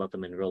talks about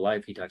them in real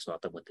life. He talks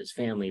about them with his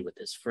family, with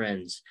his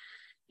friends,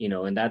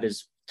 and that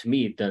is, to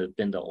me,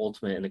 been the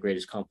ultimate and the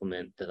greatest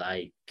compliment that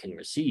I can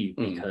receive,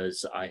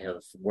 because I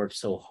have worked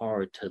so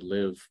hard to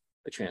live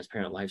a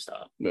transparent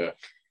lifestyle.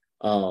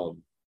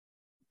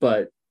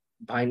 But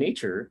by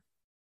nature,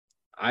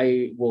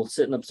 I will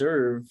sit and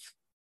observe,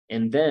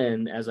 and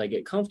then as I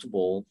get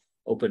comfortable,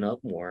 open up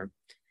more.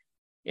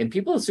 And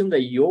people assume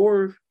that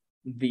you're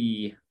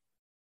the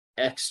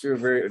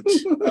extrovert,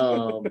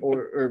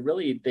 or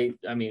really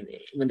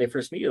when they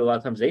first meet you, a lot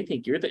of times they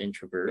think you're the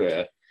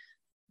introvert.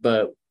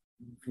 But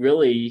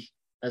really,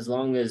 as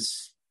long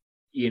as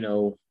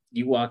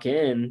you walk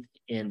in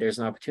and there's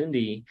an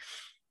opportunity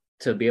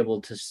to be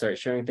able to start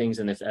sharing things.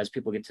 And if as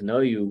people get to know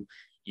you,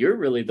 you're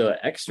really the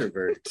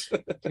extrovert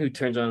who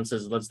turns around and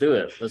says, let's do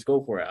it. Let's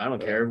go for it. I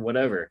don't care,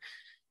 whatever.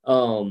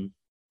 And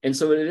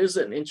so it is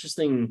an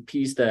interesting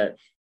piece that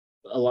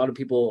a lot of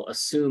people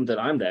assume that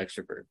I'm the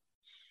extrovert.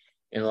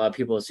 And a lot of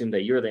people assume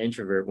that you're the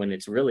introvert when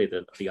it's really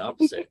the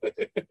opposite.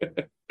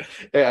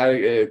 Yeah,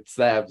 it's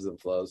the ebbs and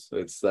flows.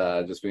 It's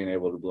just being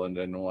able to blend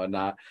in and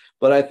whatnot.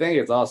 But I think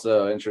it's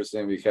also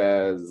interesting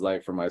because,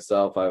 like, for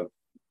myself, I've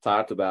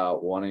talked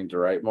about wanting to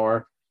write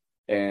more.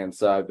 And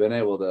so I've been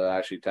able to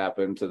actually tap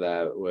into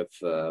that with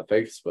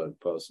Facebook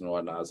posts and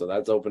whatnot. So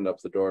that's opened up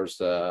the doors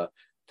to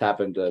tap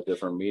into a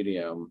different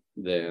medium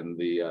than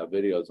the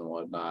videos and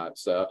whatnot.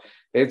 So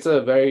it's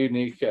a very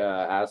unique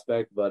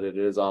aspect, but it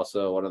is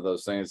also one of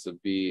those things to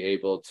be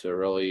able to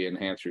really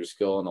enhance your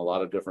skill in a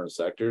lot of different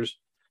sectors,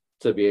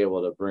 to be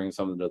able to bring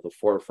something to the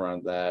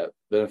forefront that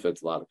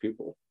benefits a lot of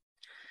people.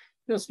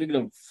 Speaking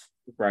of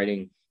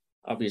writing,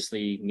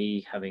 obviously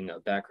me having a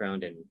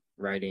background in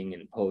writing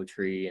and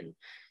poetry and,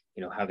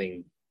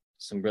 having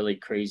some really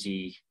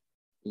crazy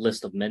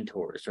list of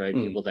mentors, right?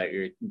 People that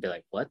you'd be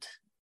like, what?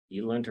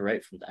 You learned to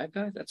write from that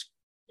guy? That's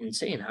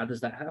insane. How does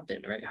that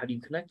happen, right? How do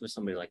you connect with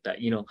somebody like that?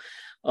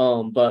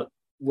 But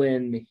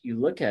when you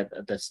look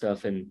at that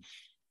stuff, and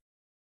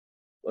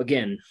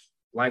again,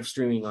 live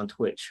streaming on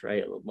Twitch,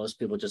 right? Most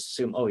people just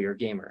assume, oh, you're a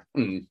gamer.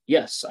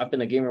 Yes, I've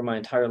been a gamer my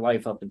entire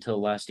life up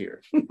until last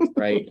year,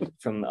 right?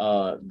 From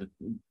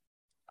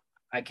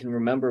I can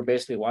remember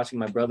basically watching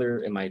my brother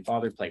and my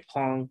father play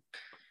Pong,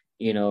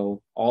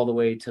 all the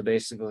way to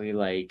basically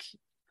like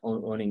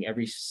owning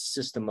every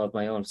system of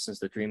my own since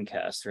the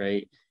Dreamcast,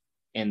 right?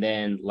 And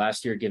then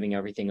last year giving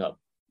everything up.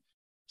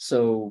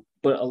 So,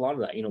 but a lot of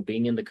that,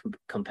 being in the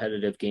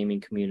competitive gaming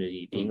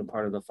community, being a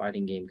part of the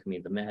fighting game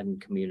community, the Madden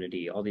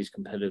community, all these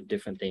competitive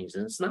different things.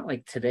 And it's not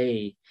like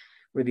today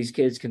where these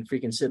kids can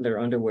freaking sit in their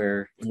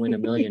underwear and win $1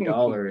 million in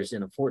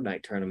a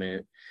Fortnite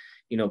tournament.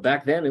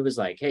 Back then it was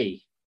like,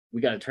 hey,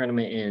 we got a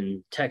tournament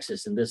in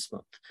Texas in this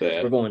month.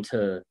 Yeah. We're going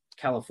to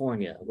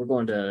California, we're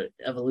going to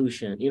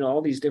Evolution,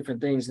 all these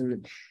different things.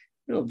 And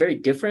very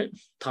different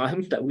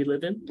time that we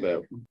live in. Yeah.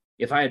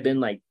 If I had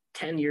been like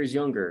 10 years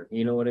younger,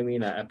 you know what I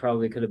mean, I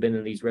probably could have been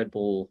in these Red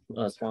Bull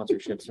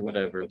sponsorships or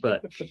whatever.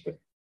 But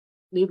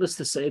needless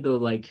to say, though,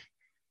 like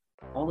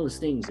all those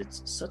things,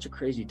 it's such a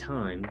crazy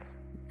time.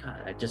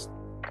 God, I just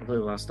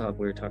completely lost what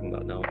we were talking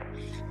about now.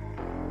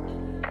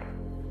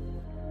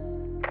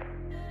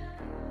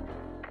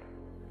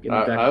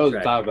 I was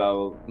talking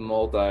about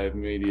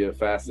multimedia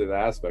faceted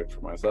aspect for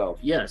myself.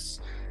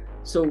 Yes.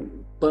 So,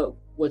 but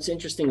what's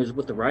interesting is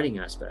with the writing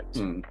aspect,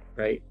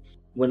 right?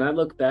 When I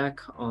look back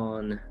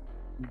on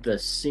the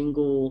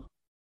single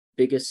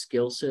biggest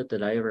skill set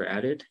that I ever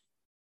added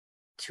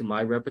to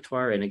my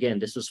repertoire, and again,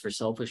 this was for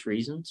selfish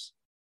reasons,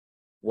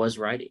 was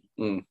writing.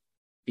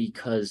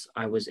 Because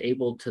I was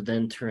able to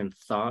then turn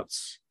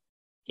thoughts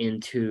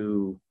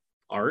into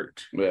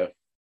art. Yeah.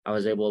 I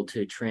was able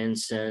to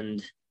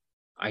transcend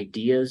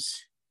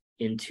ideas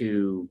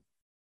into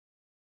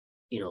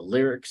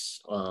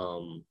lyrics.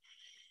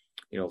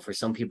 For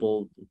some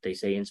people they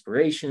say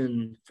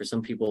inspiration, for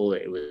some people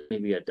it was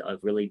maybe a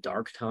really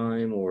dark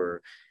time,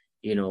 or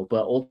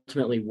but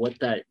ultimately what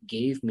that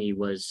gave me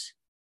was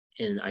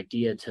an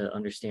idea to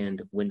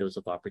understand windows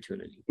of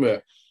opportunity. Yeah.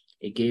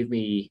 It gave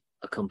me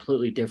a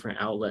completely different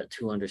outlet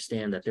to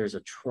understand that there's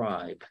a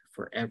tribe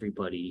for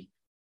everybody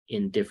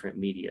in different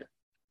media.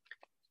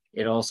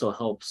 It also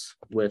helps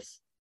with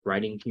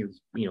writing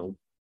your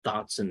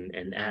thoughts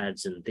and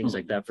ads and things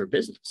like that for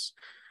business,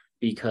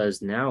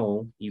 because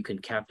now you can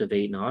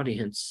captivate an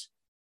audience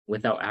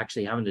without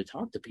actually having to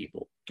talk to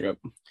people. Yep.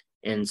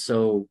 And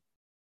so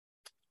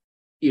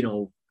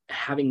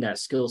having that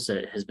skill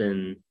set has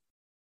been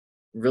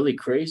really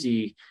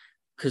crazy,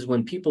 because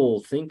when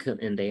people think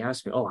and they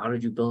ask me, oh, how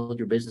did you build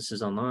your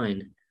businesses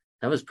online?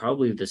 That was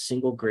probably the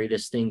single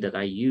greatest thing that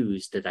I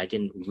used that I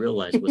didn't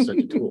realize was such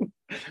a tool.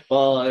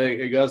 Well,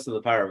 it goes to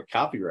the power of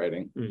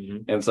copywriting.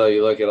 And so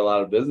you look at a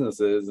lot of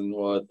businesses and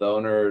what the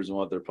owners and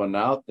what they're putting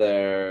out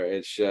there,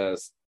 it's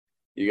just,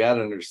 you got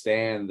to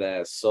understand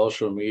that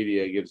social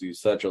media gives you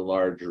such a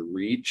large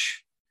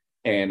reach.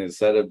 And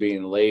instead of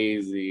being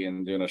lazy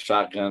and doing a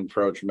shotgun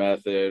approach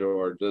method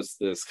or just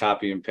this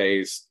copy and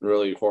paste,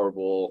 really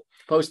horrible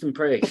post and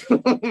pray,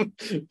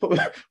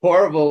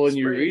 horrible when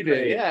you read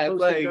it. Yeah, it's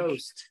like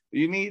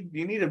you need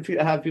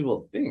to have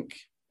people think,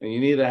 and you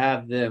need to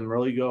have them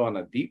really go on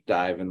a deep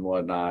dive and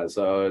whatnot.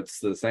 So it's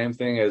the same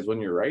thing as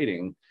when you're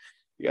writing.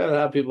 You got to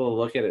have people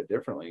look at it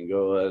differently and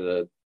go at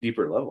a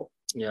deeper level.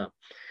 Yeah.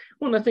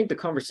 Well, and I think the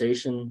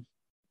conversation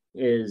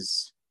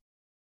is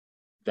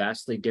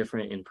vastly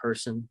different in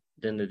person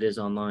than it is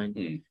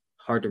online.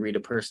 Hard to read a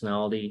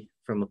personality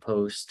from a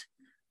post,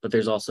 but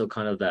there's also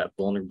kind of that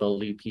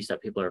vulnerability piece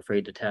that people are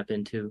afraid to tap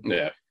into.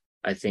 Yeah.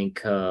 I think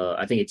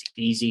it's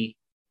easy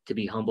to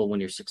be humble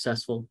when you're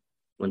successful,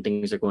 when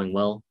things are going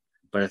well,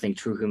 but I think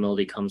true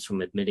humility comes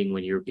from admitting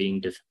when you're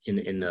being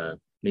in a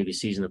maybe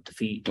season of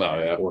defeat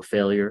or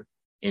failure.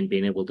 and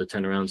being able to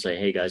turn around and say,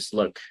 hey guys,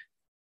 look,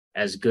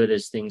 as good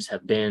as things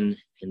have been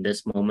in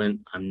this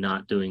moment, I'm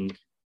not doing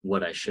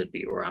what I should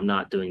be, or I'm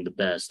not doing the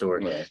best, or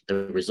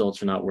the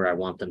results are not where I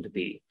want them to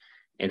be.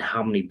 And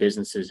how many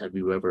businesses have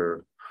you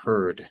ever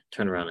heard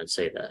turn around and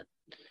say that?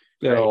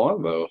 Yeah, right?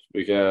 One though,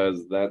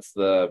 because that's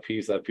the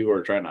piece that people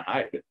are trying to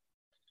hide.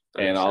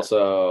 And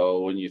also,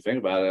 when you think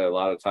about it, a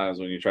lot of times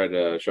when you try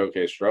to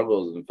showcase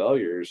struggles and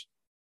failures,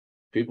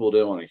 people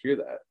didn't want to hear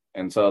that.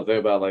 And so think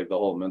about like the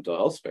whole mental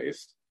health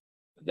space,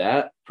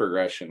 that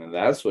progression and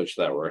that switch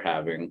that we're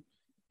having,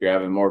 you're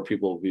having more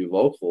people be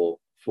vocal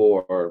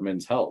for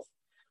men's health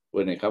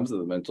when it comes to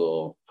the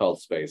mental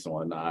health space and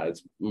whatnot.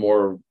 It's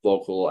more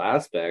vocal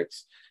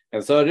aspects.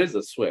 And so it is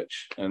a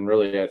switch. And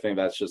really, I think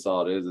that's just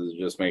all it is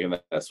just making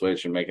that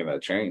switch and making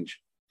that change.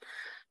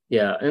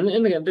 Yeah. And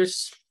again,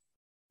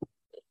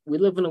 we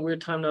live in a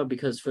weird time now,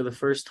 because for the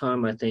first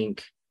time, I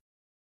think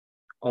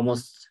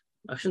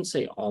I shouldn't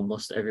say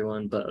almost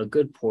everyone, but a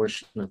good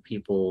portion of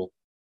people,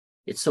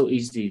 it's so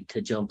easy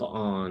to jump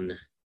on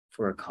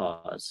for a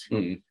cause.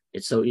 Mm-hmm.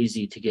 It's so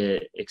easy to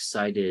get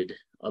excited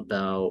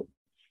about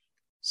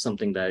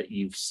something that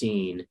you've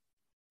seen,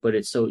 but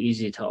it's so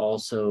easy to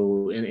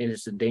also, and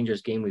it's a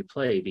dangerous game we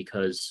play,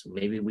 because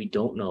maybe we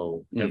don't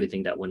know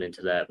everything that went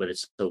into that, but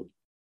it's so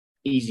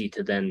easy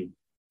to then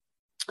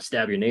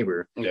stab your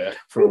neighbor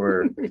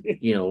for,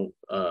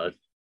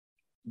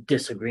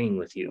 disagreeing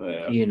with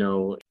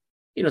you,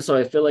 so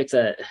I feel like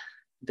that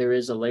there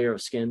is a layer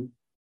of skin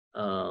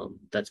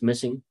that's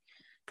missing.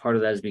 Part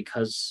of that is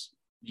because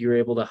you're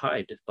able to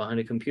hide behind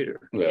a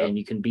computer and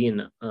you can be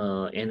in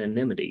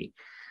anonymity.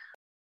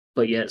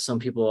 But yet some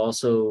people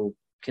also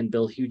can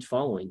build huge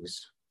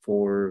followings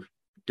for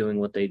doing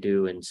what they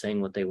do and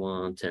saying what they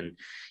want. And,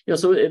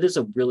 so it is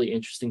a really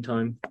interesting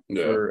time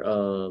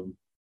for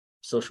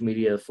social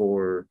media,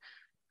 for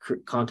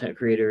content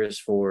creators,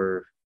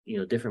 for,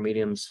 different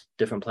mediums,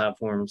 different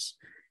platforms.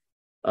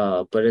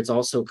 But it's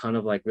also kind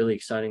of like really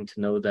exciting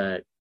to know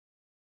that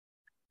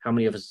how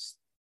many of us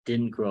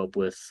didn't grow up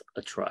with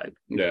a tribe.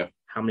 Yeah.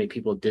 How many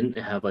people didn't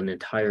have an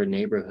entire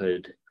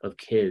neighborhood of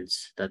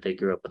kids that they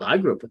grew up with? I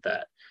grew up with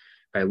that,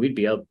 right? We'd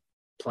be up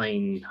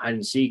playing hide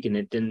and seek, and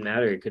it didn't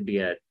matter. It could be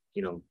at,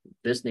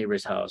 this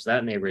neighbor's house,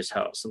 that neighbor's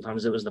house.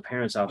 Sometimes it was the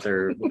parents out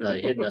there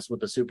hitting us with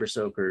the super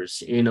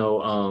soakers,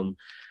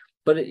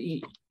 but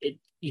you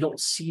don't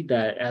see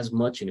that as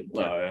much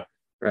anymore. Oh, yeah.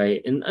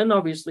 Right. And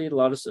obviously a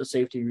lot of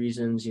safety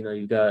reasons,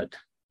 you've got,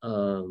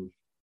 all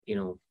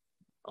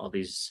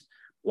these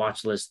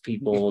watch list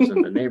peoples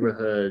in the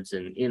neighborhoods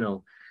and,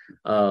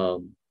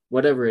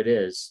 whatever it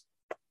is,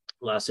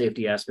 a lot of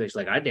safety aspects.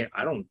 Like I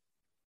don't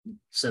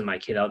send my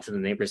kid out to the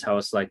neighbor's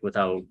house, like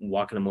without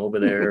walking them over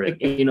there.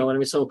 You know what I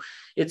mean? So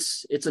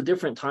it's a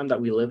different time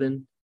that we live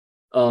in.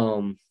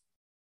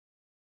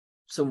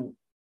 So,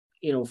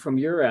 from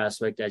your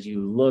aspect, as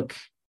you look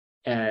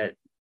at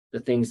the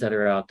things that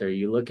are out there,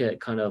 you look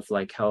at kind of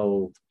like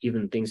how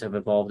even things have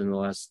evolved in the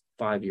last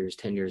 5 years,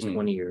 10 years,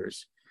 20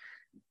 years.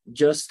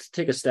 Just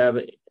take a stab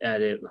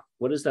at it.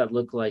 What does that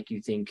look like,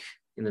 you think,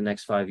 in the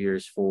next 5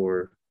 years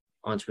for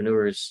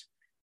entrepreneurs,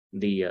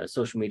 the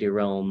social media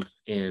realm,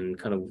 and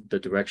kind of the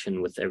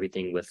direction with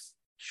everything with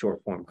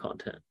short form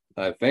content?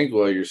 I think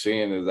what you're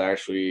seeing is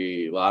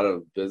actually a lot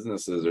of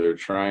businesses are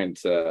trying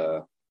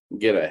to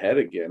get ahead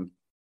again.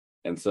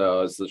 And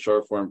so it's the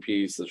short form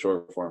piece, the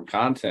short form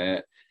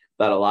content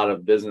that a lot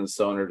of business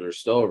owners are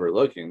still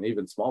overlooking,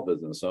 even small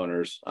business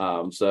owners.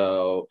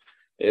 So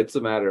it's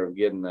a matter of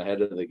getting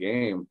ahead of the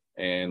game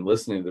and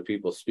listening to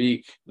people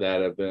speak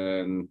that have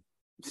been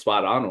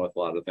spot on with a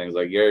lot of things,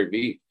 like Gary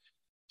Vee.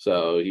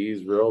 So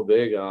he's real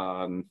big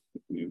on,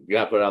 you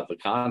got to put out the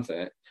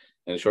content,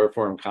 and short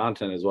form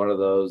content is one of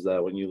those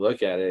that when you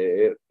look at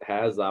it, it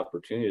has the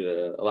opportunity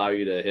to allow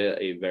you to hit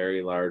a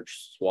very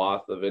large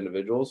swath of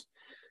individuals.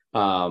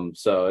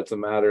 So it's a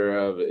matter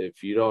of,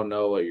 if you don't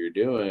know what you're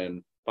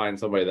doing, find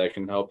somebody that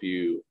can help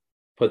you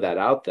put that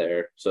out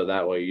there, so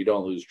that way you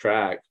don't lose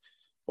track,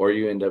 or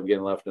you end up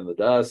getting left in the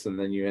dust and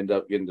then you end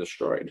up getting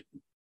destroyed.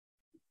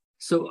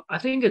 So I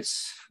think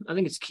it's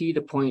key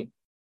to point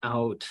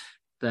out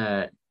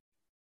that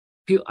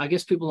I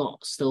guess people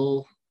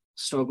still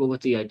struggle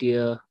with the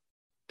idea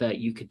that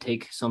you could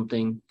take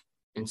something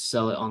and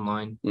sell it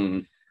online.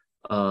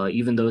 Mm-hmm.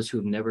 Even those who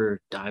have never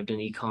dived in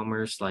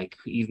e-commerce, like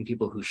even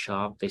people who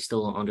shop, they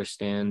still don't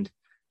understand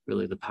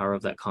really the power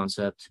of that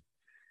concept.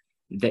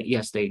 That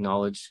yes, they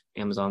acknowledge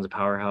Amazon's a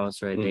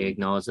powerhouse, right? Mm-hmm. They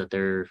acknowledge that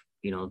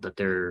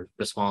they're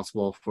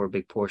responsible for a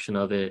big portion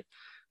of it,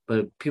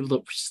 but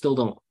people still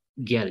don't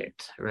get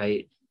it,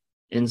 right?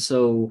 And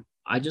so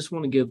I just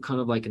want to give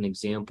kind of like an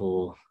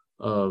example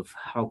of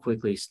how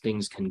quickly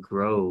things can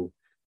grow.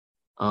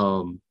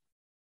 So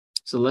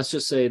let's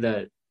just say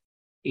that,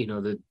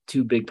 the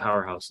two big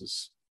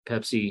powerhouses,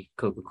 Pepsi,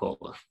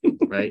 Coca-Cola,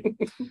 right?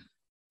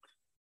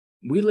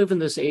 We live in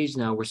this age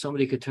now where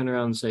somebody could turn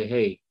around and say,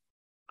 hey,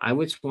 I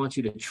would want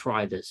you to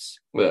try this.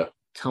 Yeah.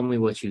 Tell me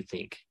what you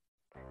think.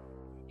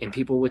 And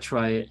people would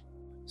try it,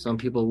 Some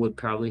people would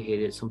probably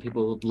hate it. Some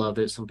people would love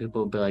it. Some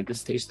people would be like,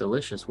 this tastes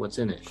delicious. What's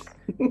in it?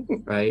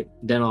 Right?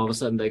 Then all of a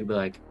sudden they'd be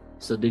like,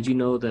 so did you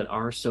know that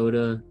our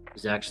soda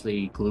is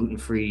actually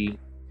gluten-free?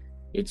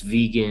 It's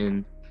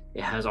vegan.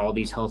 It has all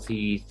these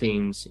healthy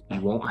things.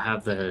 You won't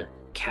have the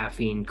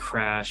caffeine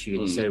crash.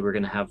 You said we're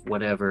going to have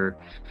whatever,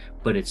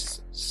 but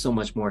it's so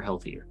much more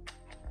healthier.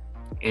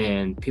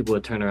 And people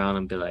would turn around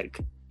and be like,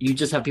 you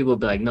just have people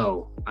be like,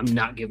 no, I'm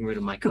not getting rid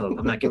of my Coke.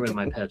 I'm not getting rid of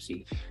my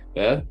Pepsi.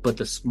 Yeah. But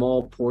the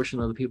small portion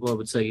of the people that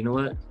would say, you know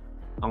what?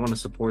 I want to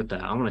support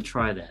that. I want to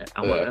try that.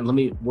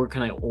 Where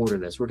can I order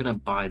this? Where can I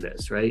buy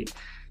this? Right.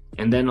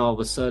 And then all of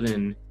a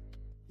sudden,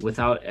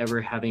 without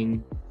ever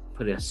having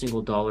put a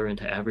single dollar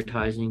into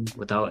advertising,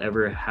 without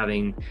ever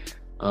having,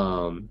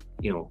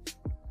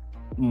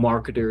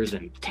 marketers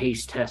and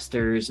taste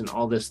testers and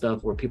all this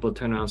stuff where people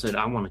turn around and said,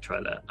 I want to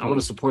try that. I want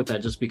to support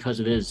that just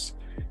because it is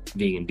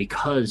vegan,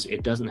 because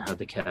it doesn't have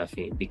the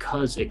caffeine,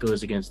 because it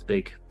goes against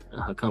big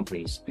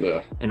companies.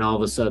 Yeah. And all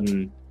of a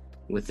sudden,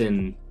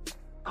 within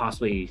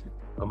possibly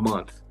a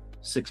month,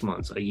 6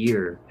 months, a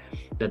year,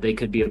 that they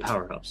could be a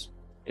powerhouse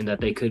and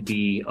that they could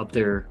be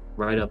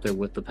right up there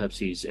with the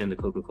Pepsis and the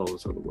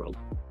Coca-Colas of the world.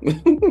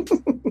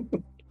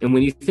 And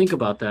when you think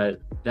about that,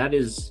 that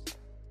is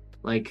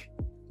like,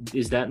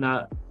 is that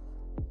not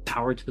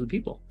power to the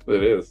people?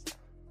 It is.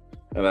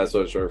 And that's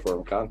what short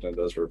form content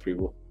does for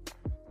people.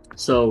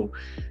 So,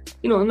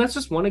 and that's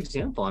just one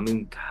example. I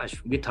mean,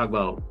 gosh, we could talk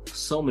about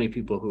so many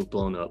people who have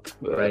blown up,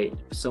 right?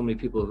 So many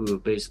people who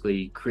have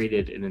basically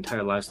created an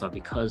entire lifestyle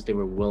because they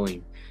were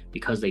willing,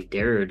 because they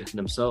dared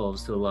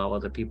themselves to allow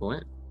other people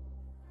in.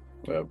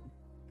 Yep.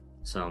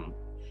 So,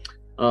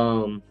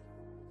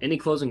 any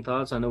closing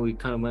thoughts? I know we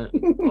kind of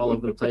went all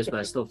over the place,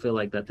 but I still feel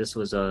like that this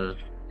was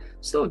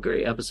still a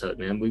great episode,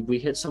 man. We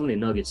hit so many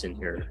nuggets in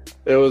here.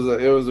 It was a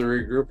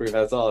regrouping.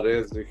 That's all it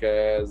is,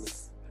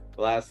 because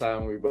last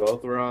time we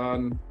both were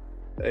on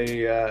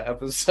a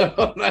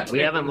episode, we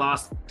haven't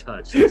lost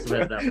touch. I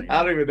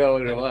don't even know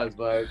what it was,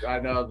 but I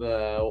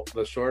know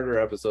the shorter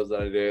episodes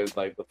that I did,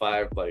 like the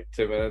 5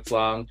 10 minutes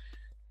long,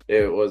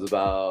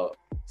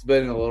 it's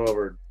been a little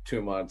over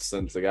 2 months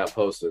since it got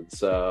posted.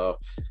 So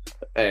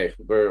hey,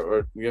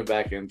 we're getting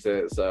back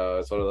into it. So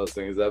it's one of those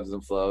things, ebbs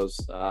and flows.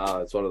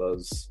 It's one of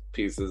those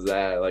pieces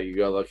that, like, you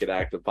go look at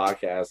active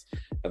podcasts,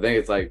 I think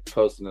it's like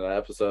posting an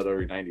episode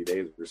every 90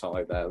 days or something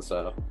like that.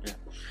 So yeah.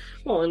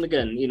 Well, and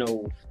again,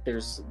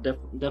 there's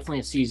definitely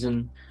a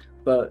season,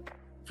 but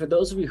for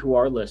those of you who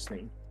are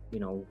listening,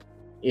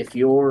 if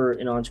you're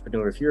an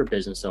entrepreneur, if you're a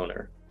business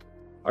owner,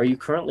 are you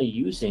currently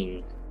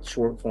using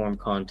short form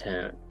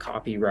content,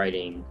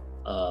 copywriting,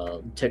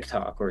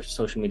 TikTok or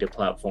social media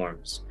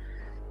platforms?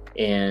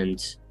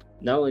 And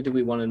not only do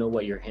we want to know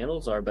what your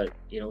handles are, but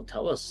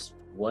tell us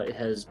what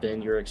has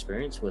been your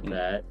experience with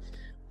that.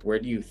 Where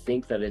do you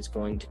think that it's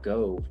going to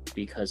go?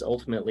 Because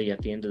ultimately,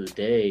 at the end of the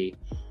day,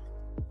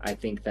 I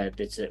think that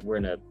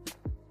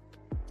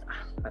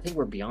I think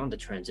we're beyond the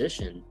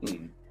transition,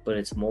 but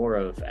it's more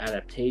of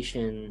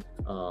adaptation,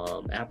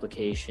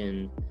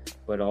 application,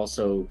 but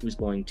also who's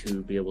going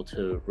to be able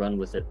to run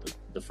with it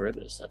the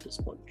furthest at this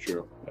point.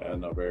 True. Yeah,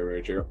 no, very,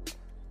 very true.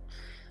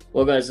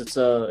 Well, guys,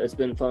 it's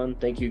been fun.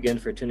 Thank you again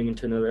for tuning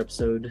into another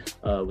episode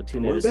with Two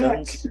Native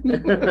Sons.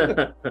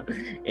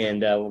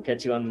 And we'll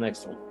catch you on the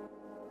next one.